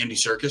 Andy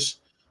Serkis.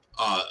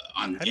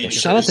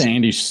 Shout out to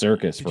Andy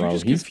Serkis, bro.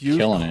 He's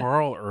killing it.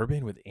 Carl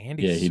Urban with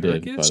Andy Serkis? He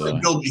did. He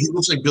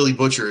looks like Billy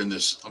Butcher in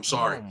this. I'm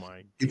sorry. Oh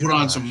my he put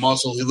on some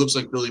muscle. He looks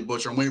like Billy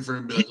Butcher. I'm waiting for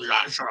him to be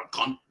like, shut up,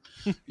 cunt.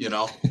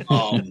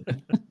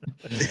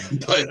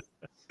 But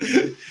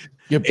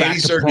get back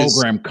to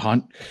program,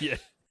 cunt. Yeah.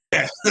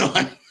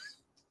 Andy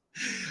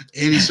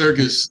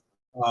Serkis,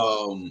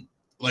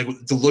 like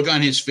the look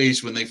on his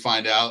face when they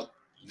find out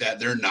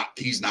that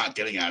he's not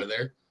getting out of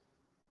there.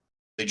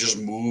 They just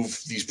move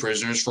these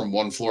prisoners from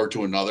one floor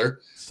to another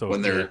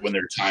when their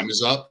time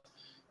is up.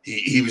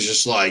 He was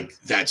just like,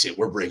 that's it.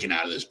 We're breaking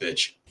out of this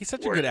bitch. He's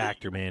such a good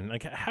actor, man.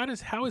 Like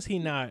how is he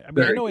not? I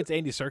mean, I know it's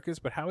Andy Serkis,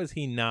 but how is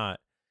he not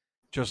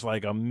just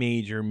like a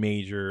major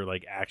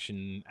like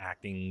acting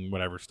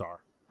whatever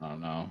star? I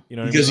don't know.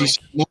 Because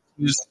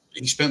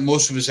he spent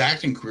most of his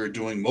acting career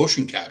doing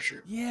motion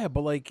capture. Yeah,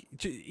 but like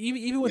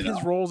even with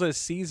his roles as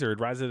Caesar,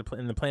 Rise of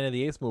in the Planet of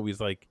the Apes movies,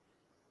 like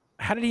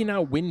how did he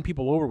not win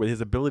people over with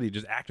his ability to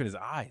just act in his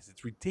eyes?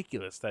 It's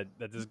ridiculous that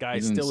this guy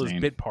still has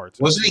bit parts.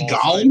 Wasn't he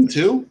Gollum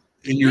too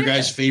in your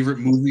guys' favorite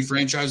movie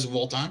franchise of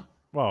all time?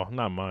 Well,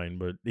 not mine,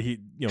 but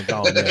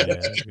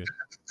Gollum.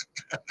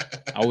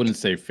 I wouldn't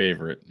say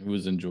favorite. It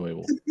was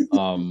enjoyable.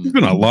 There's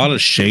been a lot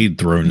of shade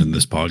thrown in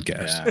this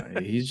podcast.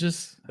 Yeah, he's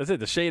just... That's it,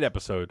 the shade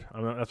episode. That's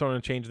what I'm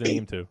going to change the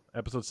name to.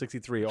 Episode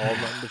 63, all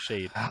nothing but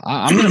shade.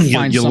 I'm going to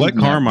find you let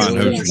Carmine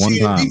host one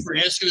time. For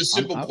asking a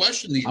simple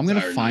question I'm going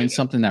to find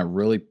something that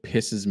really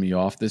pisses me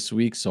off this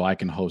week so I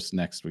can host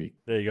next week.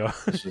 There you go.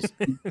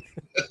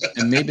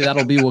 And maybe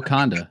that'll be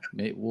Wakanda.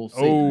 We'll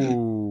see.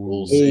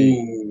 We'll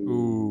see.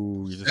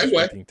 Ooh, you're just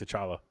expecting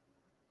T'Challa.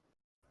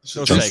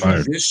 So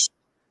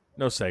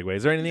no segue.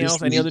 Is there anything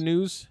else? Any other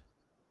news?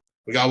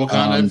 We got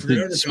Wakanda.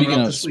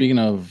 Speaking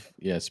of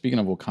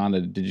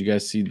Wakanda, did you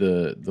guys see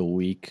the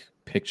leak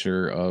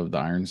picture of the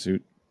Iron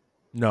Suit?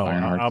 No,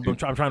 I'm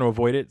trying to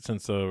avoid it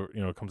since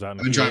it comes out.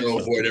 I've been trying to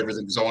avoid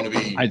everything because I want to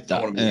be.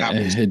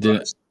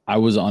 I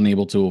was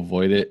unable to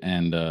avoid it,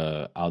 and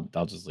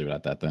I'll just leave it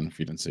at that. Then, if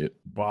you didn't see it,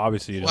 well,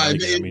 obviously you didn't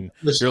like it. I mean,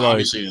 you're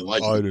like,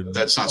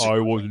 I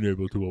wasn't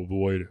able to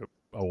avoid it.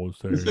 I won't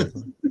say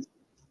anything.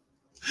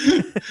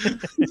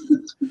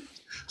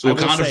 So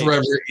Wakanda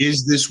Forever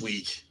is this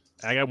week.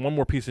 I got one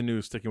more piece of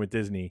news sticking with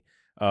Disney.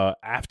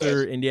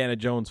 After Indiana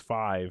Jones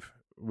 5,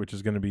 which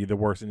is going to be the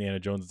worst Indiana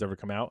Jones that's ever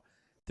come out,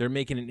 they're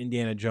making an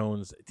Indiana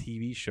Jones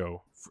TV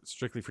show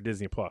strictly for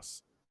Disney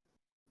Plus.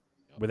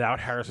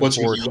 Without Harrison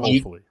Ford,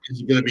 hopefully.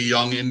 Is it going to be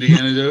young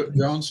Indiana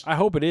Jones? I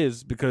hope it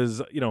is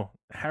because,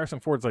 Harrison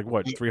Ford's like,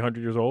 what,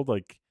 300 years old?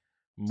 Like,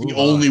 the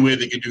only way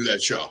they could do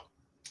that show.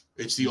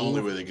 It's the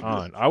only way they could do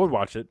it. I would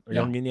watch it.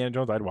 Young Indiana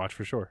Jones, I'd watch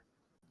for sure.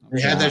 They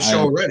had that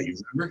show already,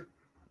 remember?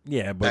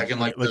 Yeah, but back in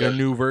like a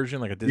new version,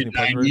 like a Disney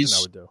Plus version,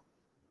 I would do.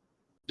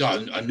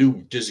 No, a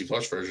new Disney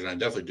Plus version, I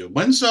definitely do.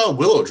 When's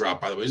Willow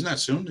drop, by the way? Isn't that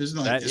soon? Isn't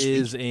that like this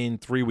is week? In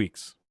 3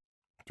 weeks.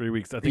 3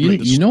 weeks. I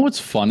think. You know what's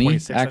funny?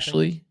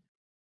 Actually,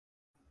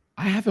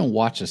 I haven't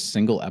watched a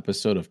single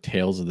episode of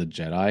Tales of the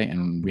Jedi,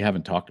 and we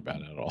haven't talked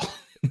about it at all.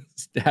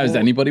 Has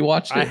anybody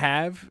watched it? I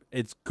have.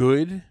 It's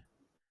good,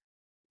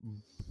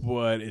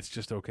 but it's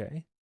just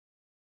okay.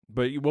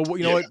 But you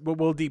know what?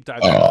 We'll deep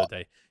dive that another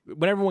day.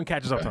 When everyone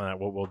catches up on that,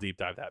 we'll deep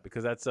dive that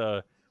because that's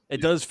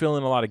it does fill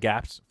in a lot of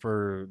gaps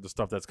for the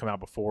stuff that's come out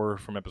before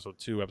from episode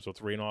 2, episode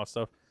 3, and all that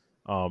stuff.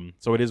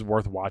 So it is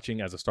worth watching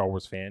as a Star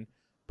Wars fan.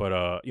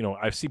 But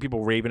I've seen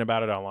people raving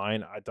about it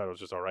online. I thought it was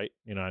just all right.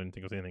 I didn't think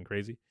it was anything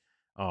crazy.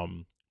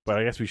 But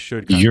I guess we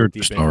should. You're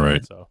just all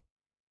right. So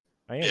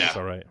I am just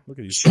all right. Look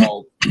at you.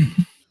 So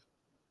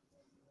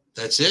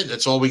that's it.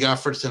 That's all we got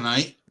for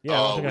tonight.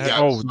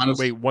 Yeah.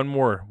 Wait, one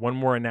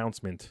more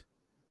announcement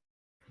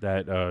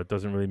that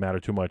doesn't really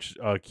matter too much.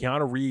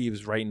 Keanu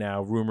Reeves right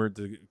now rumored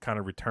to kind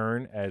of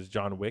return as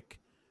John Wick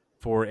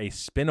for a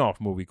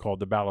spin-off movie called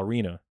The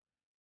Ballerina.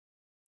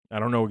 I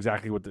don't know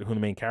exactly who the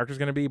main character is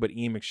going to be, but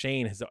Ian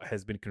McShane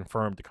has been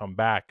confirmed to come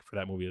back for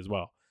that movie as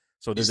well.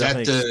 So they're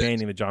definitely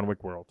expanding the John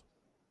Wick world.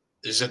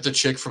 Is that the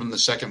chick from the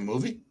second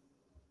movie?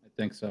 I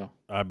think so.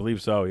 I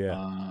believe so,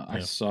 yeah. I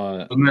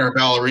saw it. Wasn't there a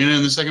ballerina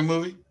in the second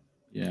movie?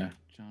 Yeah.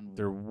 John Wick.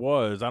 There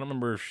was. I don't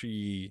remember if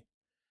she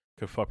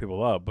could fuck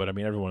people up, but I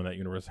mean, everyone in that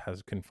universe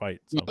can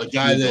fight. So. The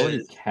guy that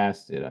already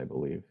casted, I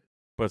believe.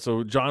 But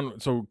so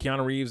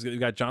Keanu Reeves, you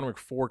got John Wick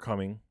 4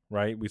 coming,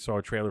 right? We saw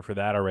a trailer for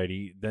that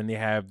already. Then they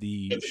have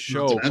the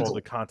show called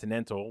The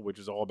Continental, which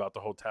is all about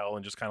the hotel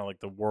and just kind of like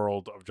the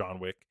world of John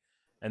Wick.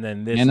 And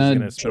then this is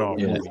going to spin off.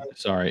 Yeah,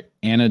 sorry,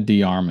 Ana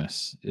de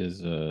Armas is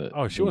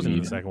she wasn't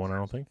in the second one, I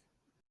don't think.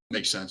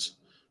 Makes sense.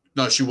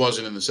 No, she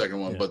wasn't in the second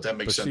one, but that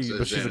makes sense.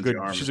 But she's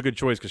a good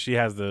choice because she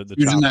has the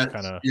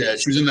kind of. Yeah,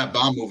 she was in that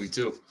Bond movie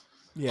too.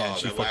 Yeah,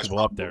 she fucked people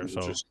up there.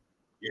 So she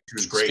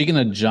was great. Speaking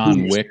of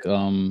John Wick,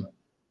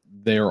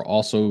 they're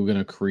also going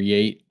to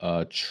create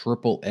a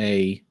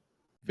AAA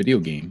video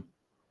game.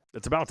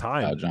 It's about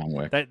time. John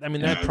Wick.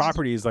 That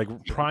property is like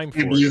prime for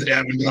it. They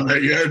haven't done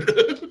that yet.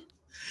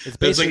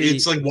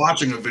 It's like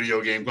watching a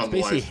video game come to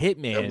life. It's basically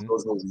Hitman,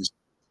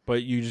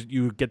 but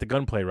you get the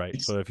gunplay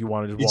right. So if you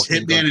want to just walk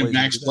in, Hitman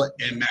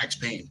and Max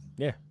Payne.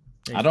 Yeah.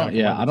 I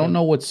don't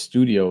know what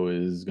studio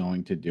is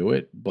going to do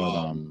it,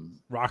 but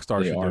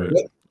Rockstar should do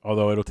it.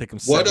 Although it'll take them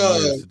 7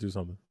 years to do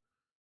something.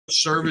 What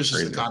service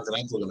is the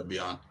Continental going to be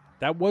on?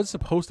 That was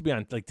supposed to be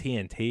on like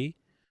TNT,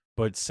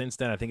 but since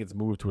then I think it's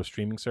moved to a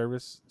streaming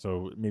service.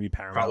 So maybe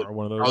Paramount or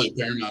one of those. Probably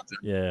Paramount.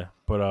 Yeah,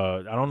 but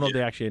I don't know if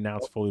they actually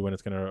announced fully when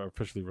it's going to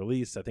officially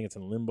release. I think it's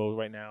in limbo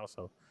right now,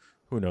 so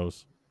who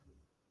knows?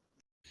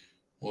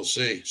 We'll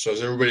see. So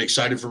is everybody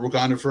excited for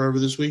Wakanda Forever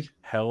this week?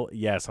 Hell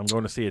yes. I'm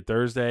going to see it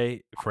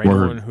Thursday. For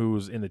anyone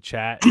who's in the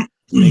chat,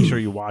 make sure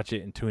you watch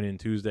it and tune in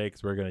Tuesday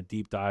because we're going to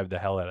deep dive the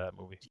hell out of that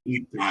movie.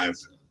 Deep dive.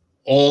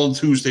 All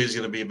Tuesday is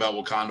going to be about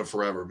Wakanda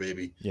Forever,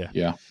 baby. Yeah.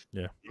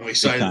 I'm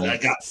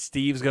excited.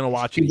 Steve's going to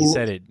watch it. He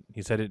said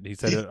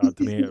it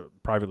to me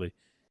privately.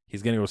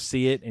 He's going to go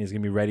see it, and he's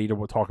going to be ready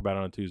to talk about it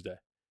on Tuesday.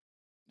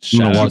 I'm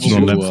going to watch it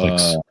on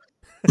Netflix.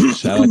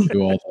 Shout out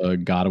to all the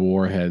God of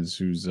War heads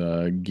who's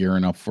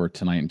gearing up for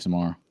tonight and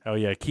tomorrow. Hell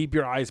yeah. Keep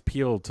your eyes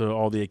peeled to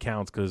all the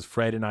accounts because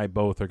Fred and I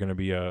both are going to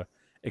be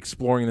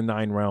exploring the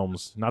 9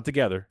 realms. Not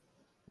together,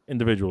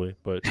 individually,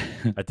 but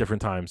at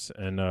different times.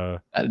 And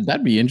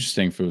that'd be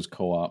interesting if it was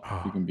co-op.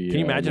 Can you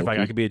imagine if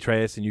I could be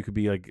Atreus and you could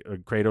be like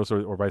Kratos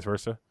or vice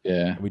versa?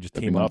 Yeah. And we just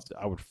team up.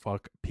 I would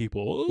fuck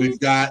people. We've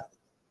got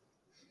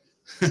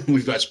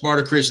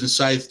Spartacus and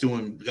Scythe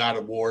doing God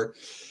of War.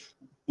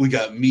 We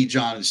got me,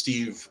 John, and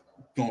Steve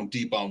going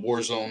deep on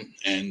Warzone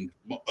and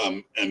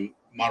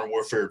Modern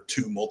Warfare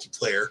 2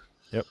 multiplayer.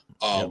 Yep.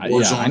 I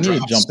need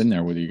to jump in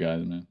there with you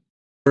guys, man.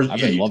 I've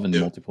been loving the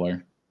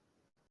multiplayer.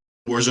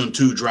 Warzone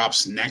 2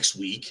 drops next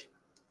week.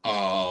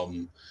 So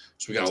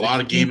we got a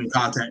lot of gaming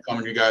content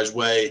coming your guys'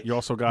 way. You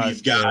also got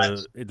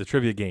the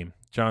trivia game.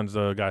 John's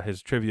got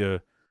his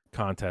trivia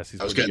contest.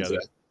 I was getting to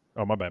that.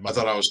 Oh, my bad. I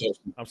thought I was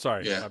hosting. I'm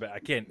sorry. Yeah. My bad. I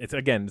can't. It's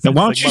again. Why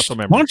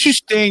don't you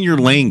stay in your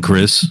lane,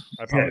 Chris?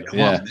 I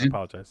apologize. I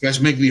apologize. You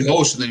guys make me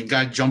host, and then the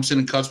guy jumps in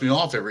and cuts me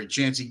off every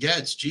chance he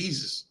gets.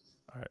 Jesus.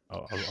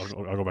 All right.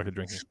 I'll go back to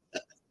drinking.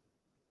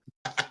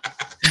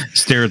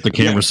 Stare at the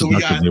camera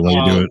seductively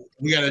while you do it.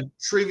 We got a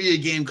trivia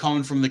game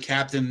coming from the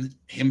captain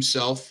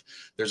himself.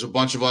 There's a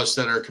bunch of us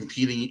that are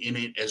competing in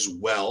it as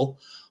well.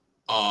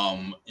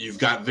 You've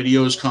got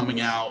videos coming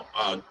out.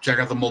 Check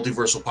out the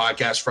Multiversal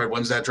podcast. Fred,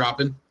 when's that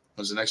dropping?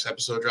 When's the next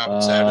episode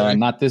dropping? Saturday?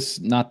 Not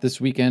this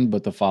weekend,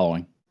 but the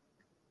following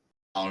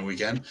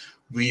weekend.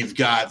 We've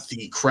got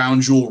the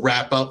Crown Jewel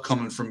wrap up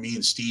coming from me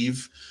and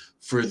Steve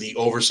for the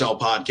Oversell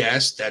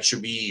podcast. That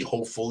should be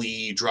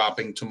hopefully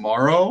dropping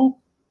tomorrow.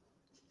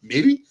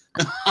 Maybe.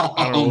 I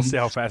don't know. We'll see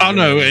how fast. Oh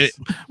no,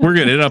 we're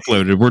getting it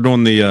uploaded. We're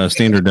doing the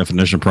standard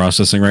definition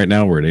processing right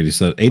now. We're at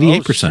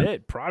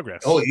 88%.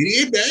 Progress.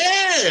 88.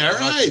 Yeah, all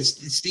right.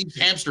 Steve's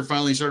hamster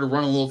finally started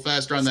running a little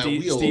faster on that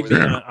wheel. Steve over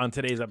there. On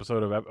today's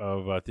episode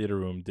of Theater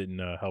Room didn't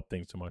help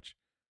things too much.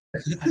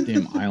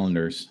 Damn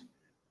Islanders.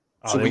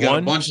 So we got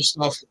a bunch of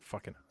stuff.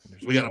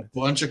 We got a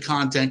bunch of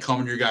content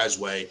coming your guys'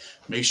 way.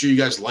 Make sure you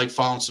guys like,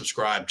 follow, and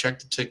subscribe. Check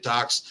the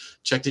TikToks.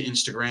 Check the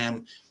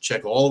Instagram.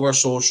 Check all of our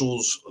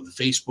socials, the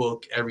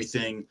Facebook,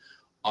 everything.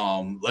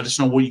 Let us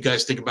know what you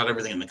guys think about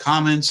everything in the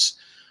comments.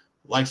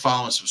 Like,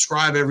 follow, and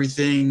subscribe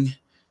everything.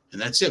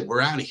 And that's it. We're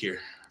out of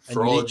here.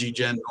 For all of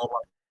G-Gen and all my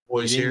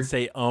boys you here. Didn't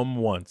say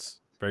once.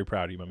 Very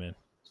proud of you, my man.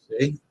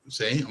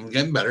 See, I'm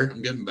getting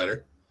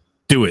better.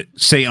 Do it.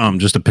 Say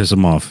just to piss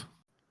him off.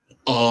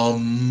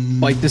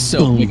 Bite the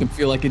soap, make him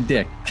feel like a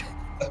dick.